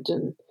interested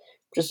in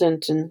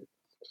presenting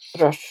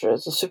Russia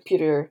as a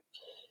superior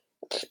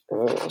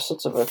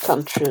a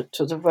country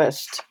to the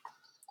West.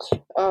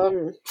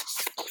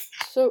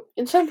 So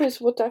in some ways,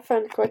 what I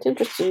find quite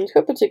interesting in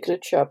her particular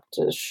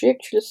chapter, she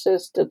actually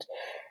says that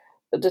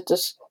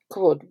is,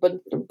 quote,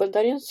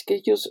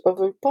 Bondarensko's use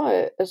of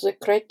empire as a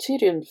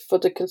criterion for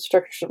the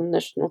construction of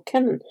national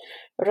canon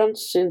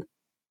runs into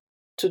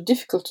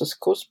difficulties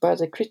caused by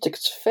the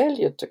critic's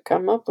failure to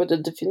come up with a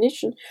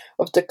definition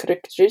of the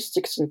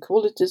characteristics and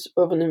qualities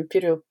of an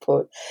imperial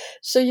poet.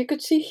 So you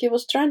could see he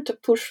was trying to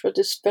push for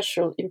this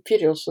special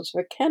imperial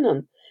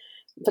canon,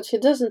 but he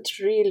doesn't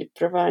really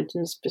provide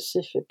any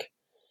specific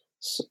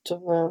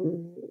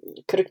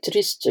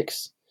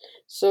characteristics.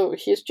 So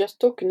he's just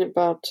talking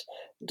about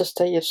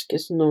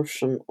Dostoevsky's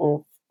notion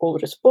of all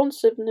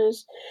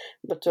responsiveness,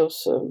 but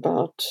also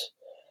about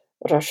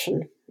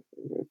Russian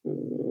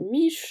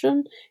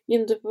mission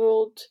in the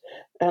world,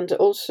 and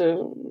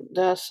also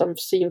there are some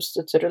themes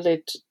that are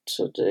related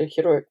to the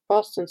heroic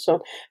past and so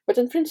on. But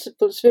in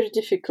principle, it's very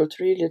difficult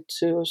really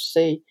to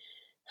say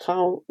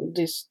how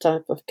this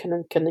type of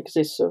canon can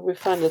exist. So we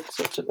find it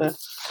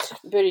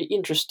very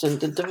interesting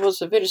that there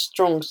was a very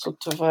strong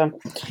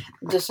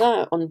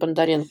desire on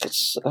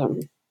Bondarenko's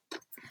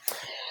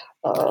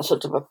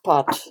a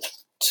part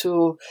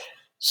to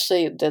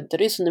say that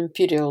there is an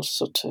imperial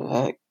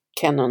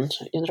canon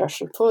in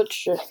Russian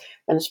poetry,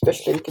 and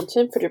especially in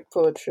contemporary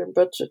poetry,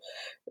 but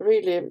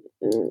really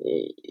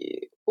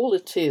all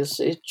it is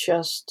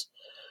just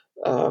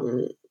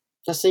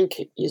I think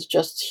is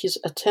just his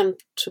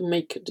attempt to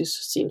make these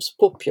themes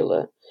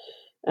popular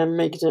and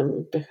make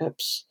them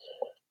perhaps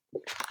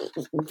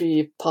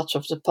be part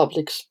of the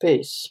public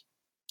space.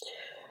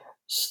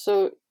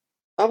 So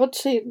I would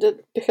say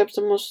that perhaps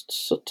the most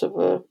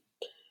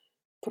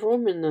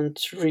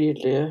prominent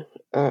really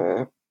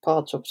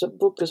part of the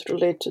book is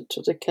related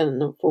to the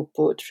canon of war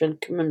poetry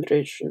and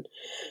commemoration.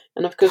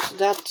 And of course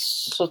that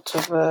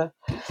a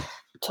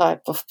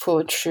type of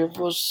poetry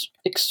was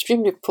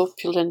extremely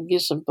popular and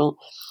visible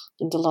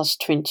in the last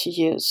 20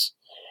 years.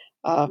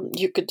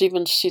 You could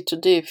even see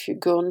today, if you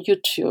go on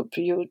YouTube,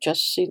 you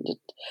just see that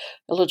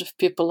a lot of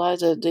people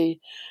either they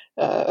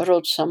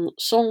wrote some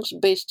songs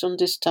based on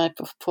this type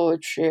of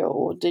poetry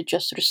or they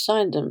just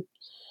recite them.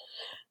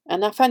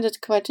 And I find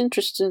it quite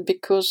interesting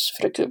because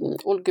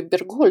Olga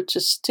Bergold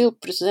is still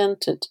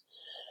presented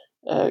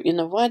in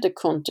a wider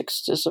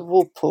context as a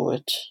war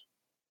poet.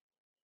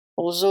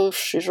 Although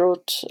she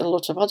wrote a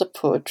lot of other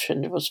poetry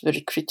and was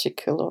very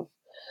critical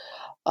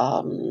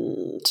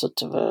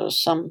of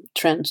some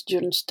trends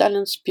during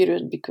Stalin's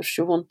period because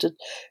she wanted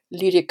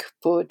lyric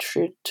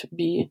poetry to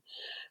be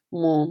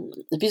more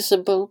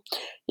visible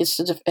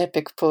instead of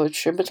epic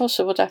poetry. But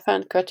also what I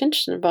find quite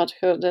interesting about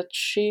her, that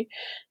she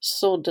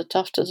thought that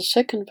after the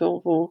Second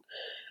World War,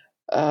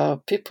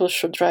 people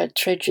should write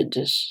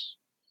tragedies.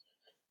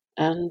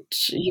 And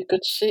you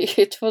could see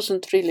it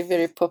wasn't really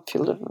very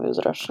popular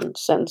with Russian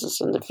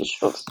censors and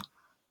officials.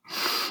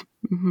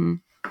 Mm-hmm.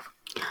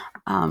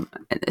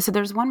 So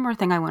there's one more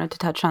thing I wanted to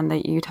touch on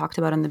that you talked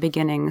about in the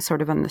beginning,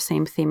 sort of on the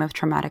same theme of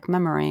traumatic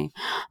memory,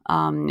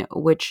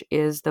 which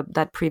is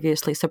that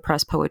previously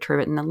suppressed poetry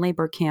written in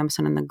labor camps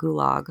and in the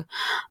Gulag.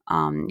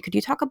 Could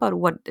you talk about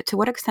to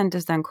what extent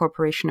does the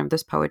incorporation of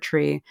this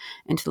poetry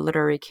into the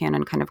literary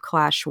canon kind of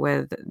clash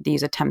with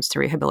these attempts to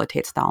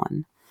rehabilitate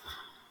Stalin?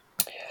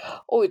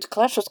 Oh, it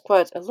clashes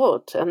quite a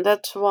lot, and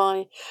that's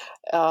why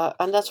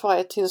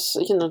it is,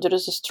 there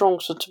is a strong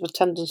sort of a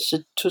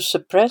tendency to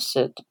suppress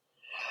it,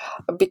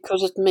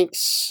 because it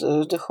makes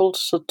the whole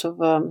sort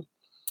of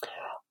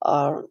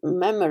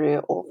memory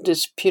of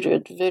this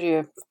period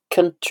very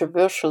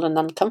controversial and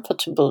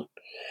uncomfortable.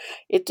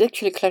 It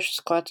actually clashes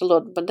quite a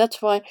lot, but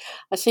that's why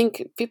I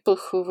think people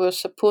who were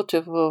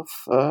supportive of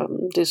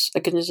this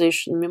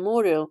organization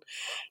Memorial,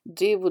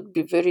 they would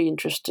be very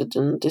interested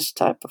in this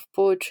type of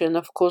poetry, and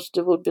of course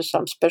there would be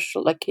some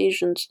special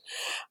occasions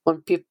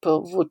when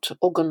people would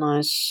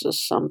organize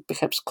some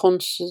perhaps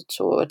concerts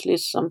or at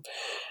least some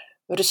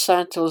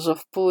recitals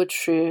of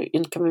poetry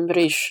in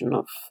commemoration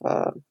of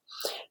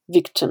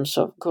victims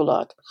of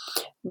Gulag.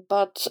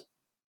 But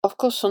of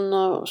course, on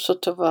a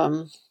sort of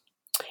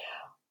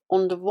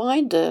on the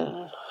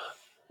wider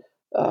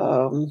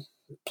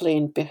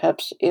plane,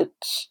 perhaps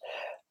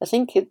I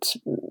think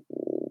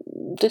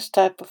this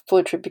type of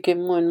poetry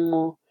became more and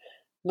more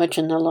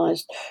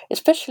marginalized.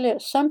 Especially,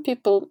 some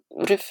people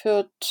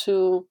refer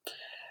to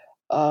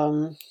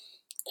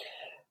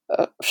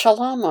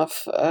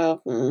Shalamov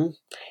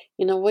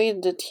in a way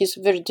that he's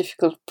a very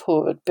difficult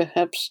poet.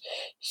 Perhaps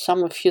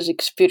some of his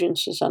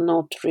experiences are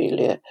not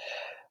really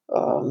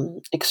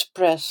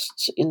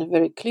expressed in a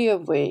very clear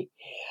way.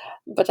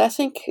 But I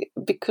think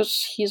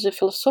because he's a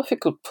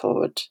philosophical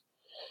poet,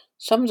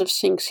 some of the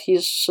things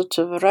he's sort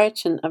of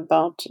writing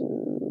about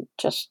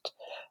just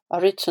are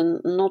written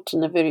not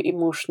in a very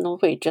emotional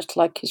way, just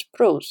like his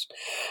prose,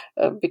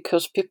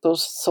 because people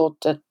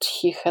thought that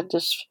he had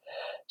this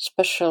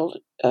special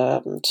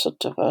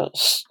sort of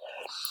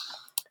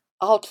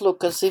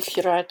outlook as if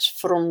he writes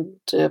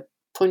from the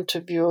point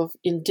of view of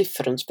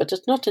indifference, but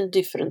it's not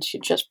indifference, he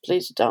just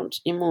plays down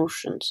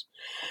emotions.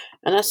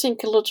 And I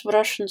think a lot of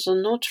Russians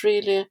are not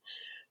really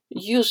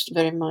used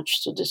very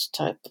much to this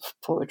type of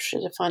poetry.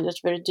 They find it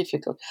very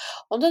difficult.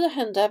 On the other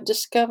hand, I've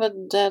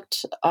discovered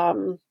that,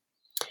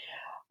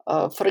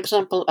 for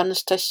example,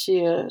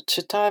 Anastasia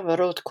Tsvetaeva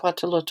wrote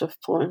quite a lot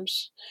of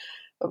poems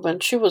when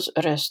she was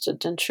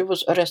arrested, and she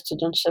was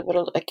arrested on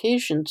several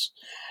occasions.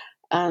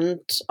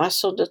 And I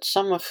saw that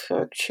some of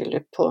her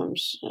actually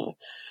poems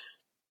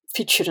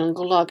featuring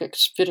Gulag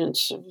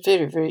experience are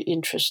very, very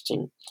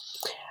interesting.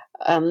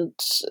 And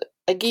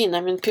again,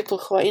 I mean, people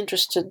who are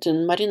interested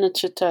in Marina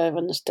Tsvetaeva,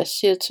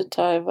 Anastasia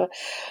Tsvetaeva,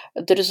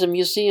 there is a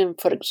museum,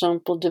 for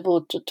example,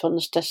 devoted to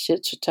Anastasia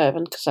Tsvetaeva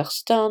in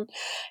Kazakhstan,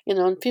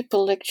 and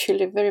people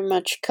actually very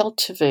much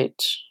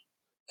cultivate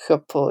her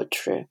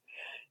poetry,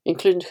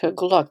 including her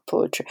Gulag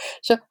poetry.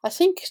 So I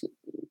think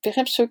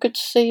perhaps we could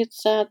say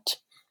that,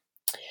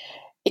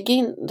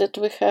 again, that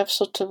we have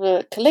sort of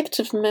a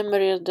collective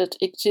memory that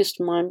exists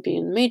might be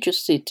in major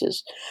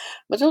cities,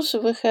 but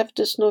also we have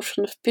this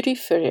notion of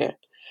periphery,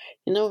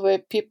 where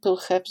people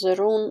have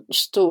their own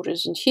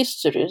stories and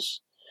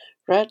histories,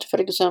 right? For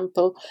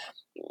example,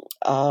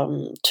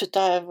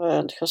 Tsvetaeva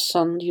and her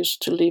son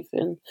used to live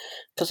in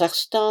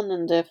Kazakhstan,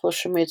 and therefore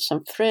she made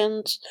some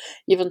friends.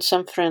 Even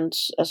some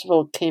friends as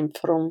well came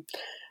from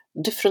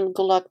different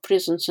Gulag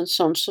prisons and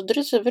so on. So there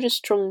is a very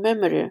strong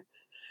memory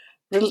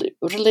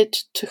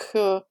related to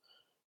her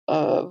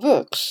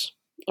works,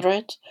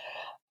 right?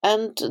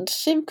 And the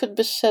same could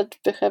be said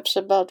perhaps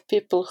about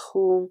people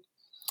who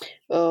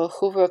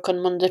work on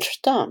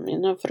Mandelstam.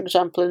 For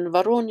example, in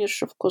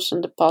Voronezh, of course,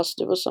 in the past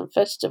there were some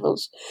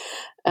festivals,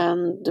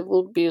 and there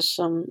will be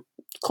some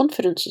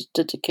conferences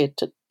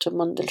dedicated to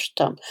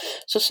Mandelstam.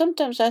 So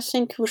sometimes I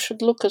think we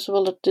should look as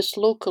well at these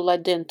local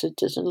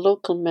identities and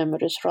local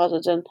memories rather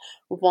than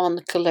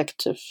one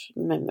collective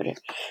memory.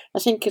 I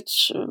think it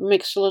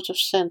makes a lot of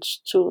sense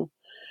too.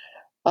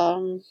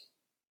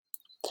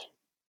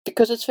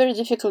 Because it's very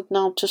difficult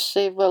now to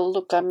say, well,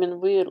 look, I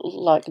mean, we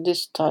like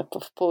this type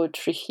of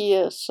poetry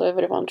here, so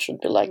everyone should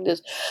be like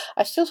this.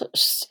 I still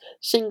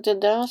think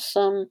that there are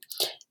some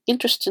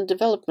interesting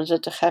developments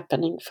that are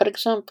happening. For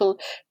example,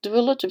 there were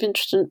a lot of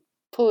interesting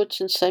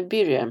poets in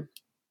Siberia,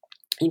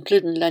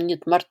 including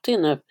Leonid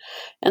Martynov,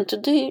 and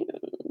today,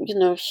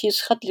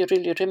 he's hardly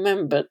really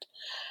remembered.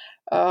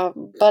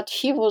 But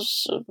he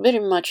was very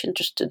much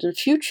interested in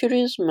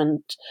futurism,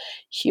 and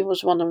he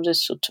was one of the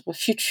sort of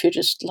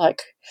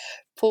futurist-like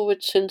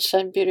poets in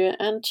Siberia,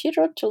 and he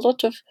wrote a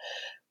lot of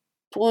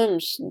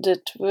poems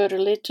that were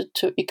related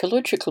to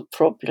ecological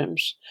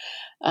problems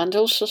and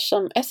also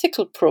some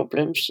ethical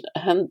problems.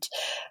 And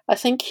I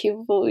think he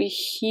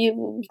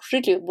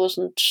really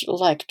wasn't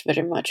liked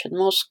very much in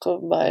Moscow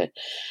by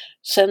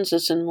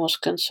censors in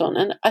Moscow and so on.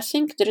 And I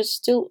think there is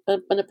still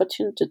an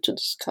opportunity to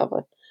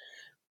discover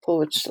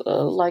poets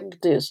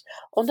like this.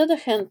 On the other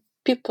hand,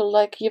 people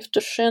like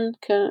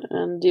Yevtushenko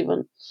and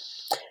even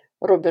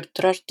Robert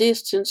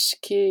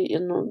Rождественский,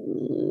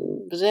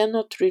 they're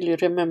not really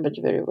remembered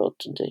very well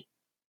today.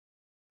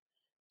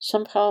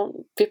 Somehow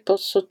people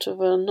sort of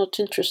are not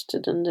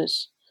interested in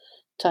this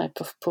type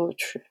of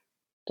poetry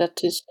that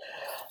is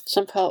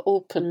somehow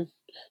open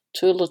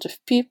to a lot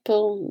of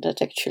people,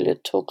 that actually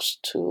talks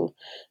to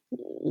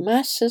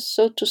masses,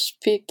 so to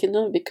speak,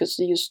 because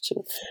they used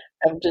to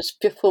have these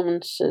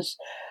performances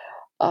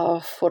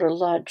for a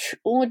large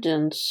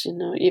audience,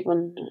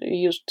 even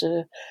used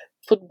the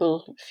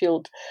football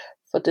field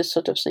for this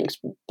sort of things.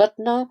 But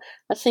now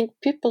I think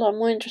people are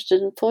more interested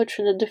in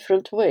poetry in a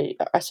different way.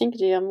 I think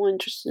they are more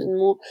interested in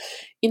more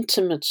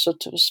intimate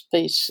sort of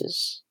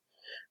spaces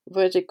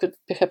where they could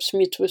perhaps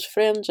meet with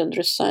friends and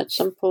recite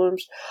some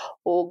poems,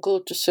 or go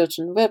to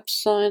certain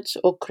websites,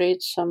 or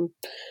create some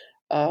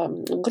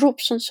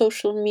groups on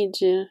social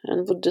media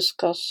and would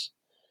discuss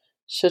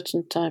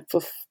certain type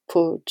of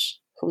poets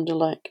whom they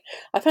like.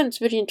 I find it's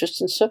very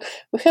interesting. So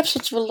we have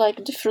sort of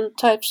like different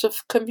types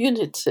of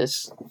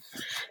communities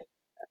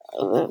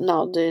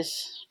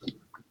nowadays.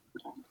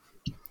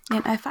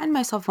 And I find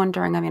myself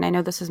wondering, I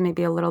know this is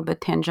maybe a little bit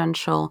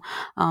tangential,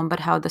 but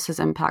how this is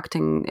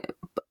impacting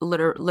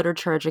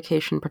literature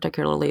education,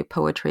 particularly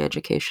poetry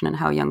education, and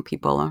how young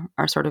people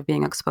are sort of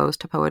being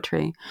exposed to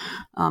poetry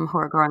who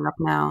are growing up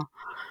now.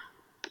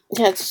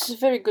 Yeah, it's a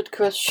very good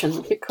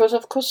question, because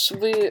of course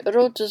we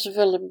wrote as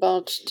well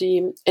about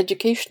the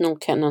educational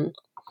canon.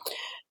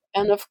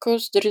 And of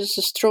course there is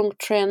a strong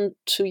trend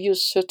to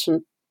use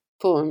certain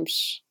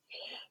poems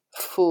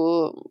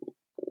for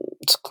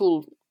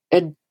school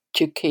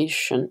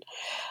education.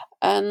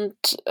 And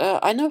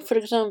I know, for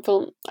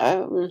example,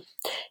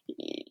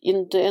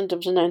 in the end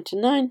of the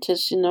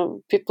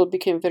 1990s, people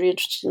became very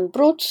interested in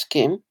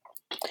Brodsky.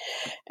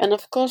 And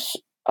of course,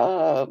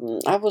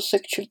 I was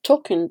actually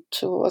talking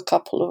to a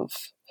couple of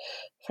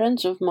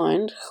friends of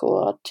mine who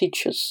are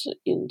teachers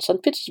in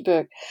St.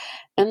 Petersburg,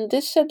 and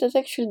they said it's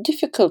actually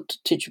difficult to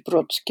teach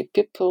Brodsky.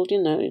 People,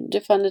 they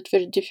find it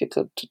very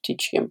difficult to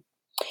teach him.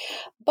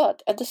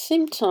 But at the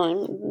same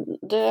time,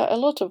 there are a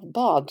lot of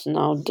bards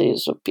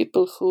nowadays, or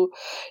people who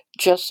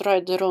just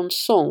write their own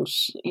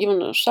songs.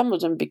 Even some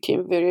of them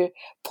became very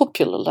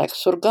popular, like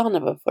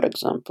Surganova, for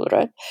example,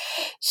 right?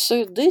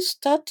 So they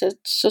started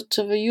sort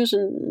of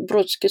using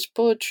Brodsky's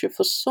poetry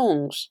for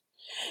songs.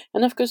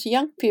 And of course,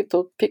 young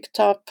people picked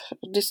up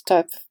this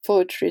type of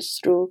poetry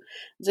through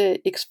the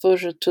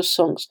exposure to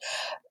songs.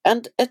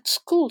 And at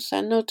schools,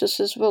 I notice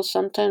as well,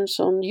 sometimes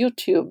on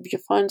YouTube, you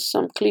find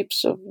some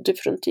clips of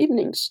different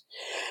evenings.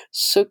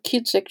 So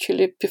kids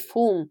actually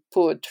perform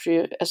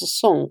poetry as a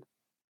song.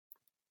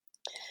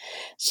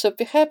 So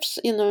perhaps,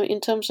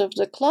 in terms of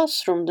the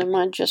classroom, they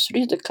might just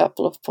read a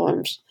couple of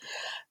poems.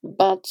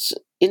 But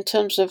in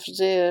terms of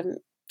their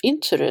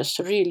interest,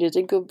 really,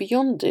 they go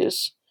beyond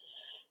this.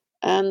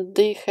 And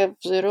they have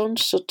their own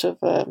sort of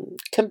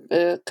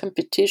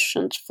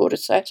competitions for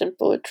reciting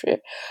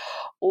poetry,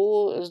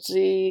 or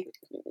they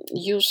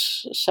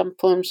use some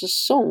poems as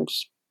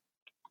songs.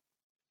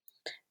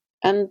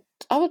 And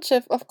I would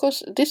say, of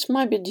course, this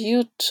might be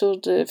due to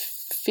the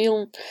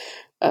film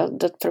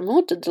that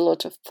promoted a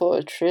lot of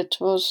poetry. It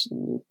was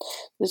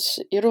this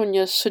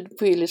Ironia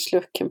судьбы или с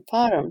легким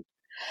паром.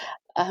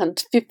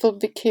 And people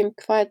became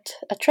quite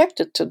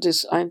attracted to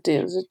this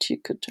idea that you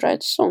could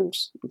write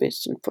songs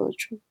based on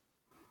poetry.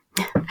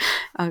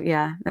 Oh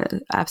yeah,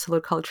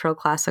 absolute cultural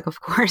classic,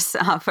 of course.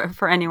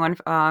 For anyone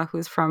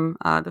who's from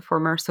the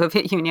former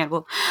Soviet Union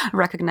will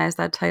recognize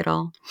that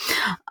title.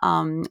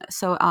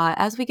 So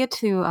as we get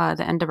to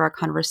the end of our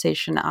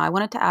conversation, I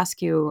wanted to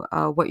ask you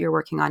what you're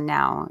working on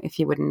now, if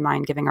you wouldn't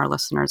mind giving our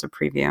listeners a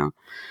preview.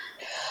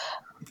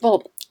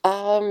 Well,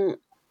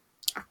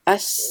 I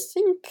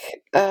think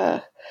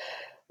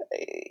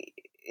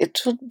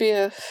it would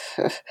be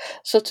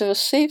sort of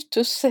safe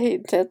to say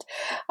that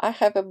I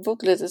have a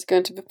book that is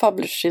going to be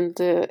published in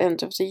the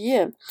end of the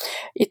year.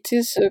 It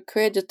is a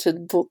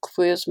co-edited book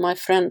with my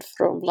friend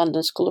from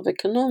London School of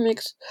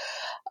Economics,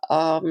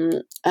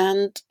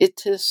 and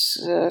it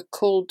is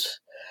called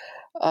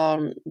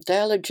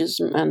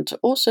Dialogism and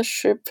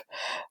Authorship.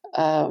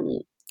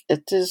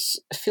 It is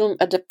a film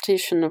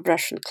adaptation of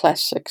Russian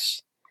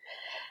classics.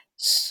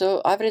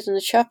 So I've written a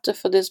chapter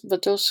for this,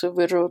 but also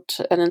we wrote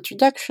an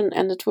introduction,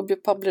 and it will be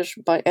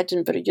published by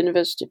Edinburgh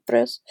University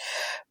Press.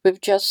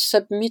 We've just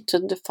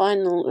submitted the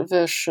final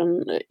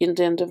version in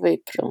the end of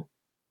April.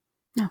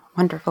 Oh,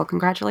 wonderful.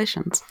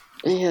 Congratulations.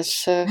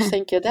 Yes,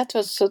 thank you. That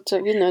was sort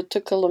of, it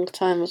took a long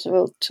time as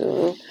well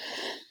to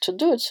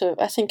do it. So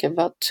I think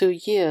about 2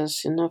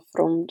 years,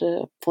 from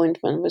the point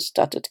when we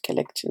started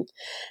collecting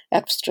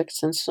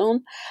abstracts and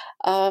so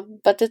on.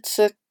 But it's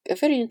a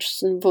very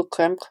interesting book.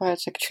 I'm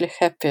quite actually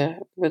happy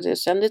with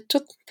this. And it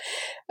took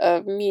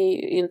me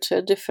into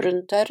a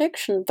different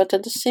direction, but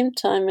at the same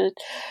time,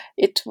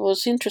 it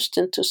was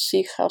interesting to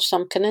see how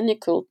some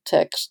canonical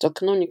texts or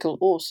canonical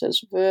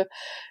authors were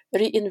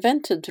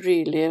reinvented,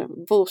 really,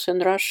 both in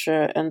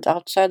Russia and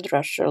outside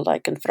Russia,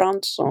 like in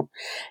France or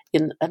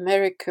in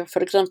America. For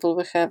example,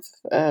 we have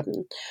a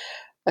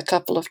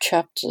couple of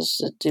chapters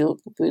that deal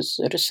with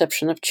the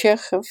reception of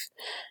Chekhov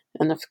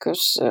and of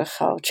course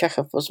how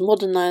Chekhov was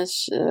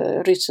modernized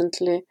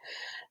recently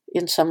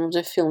in some of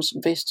the films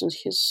based on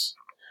his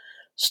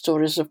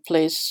stories of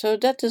plays. So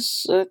that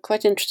is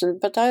quite interesting.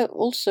 But I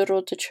also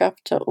wrote a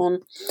chapter on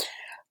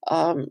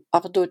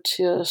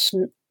Avdotia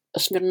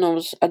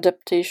Smirnov's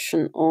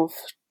adaptation of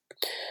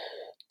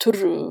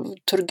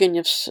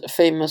Turgenev's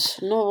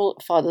famous novel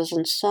Fathers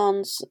and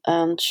Sons,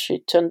 and she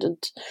turned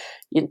it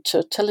into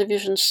a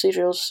television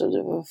serial, so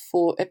there were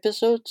 4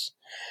 episodes.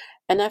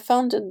 And I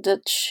found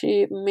that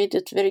she made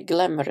it very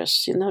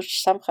glamorous.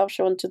 Somehow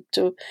she wanted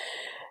to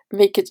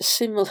make it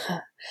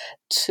similar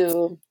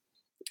to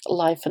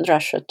life in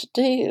Russia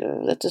today,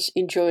 that is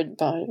enjoyed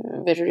by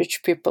very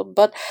rich people.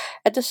 But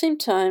at the same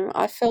time,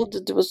 I felt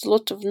that there was a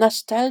lot of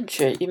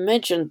nostalgia,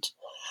 imagined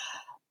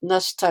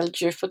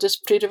nostalgia for this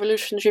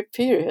pre-revolutionary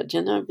period,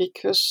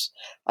 because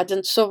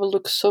Odintsova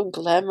looks so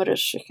glamorous.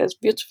 She has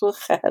beautiful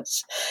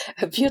hats,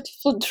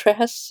 beautiful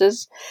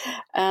dresses,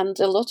 and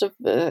a lot of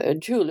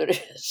jewelry.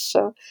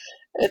 So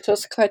it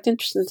was quite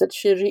interesting that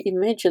she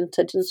reimagined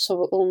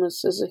Odintsova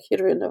almost as a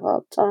heroine of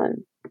our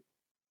time.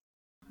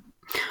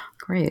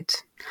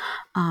 Great.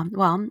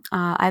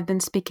 I've been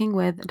speaking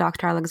with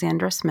Dr.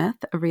 Alexandra Smith,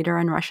 a reader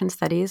in Russian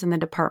Studies in the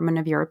Department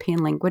of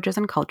European Languages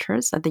and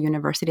Cultures at the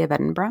University of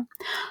Edinburgh,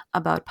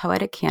 about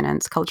poetic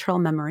canons, cultural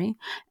memory,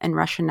 and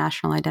Russian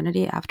national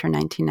identity after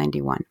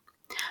 1991.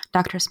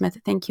 Dr. Smith,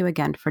 thank you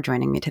again for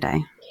joining me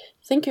today.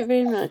 Thank you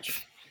very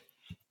much.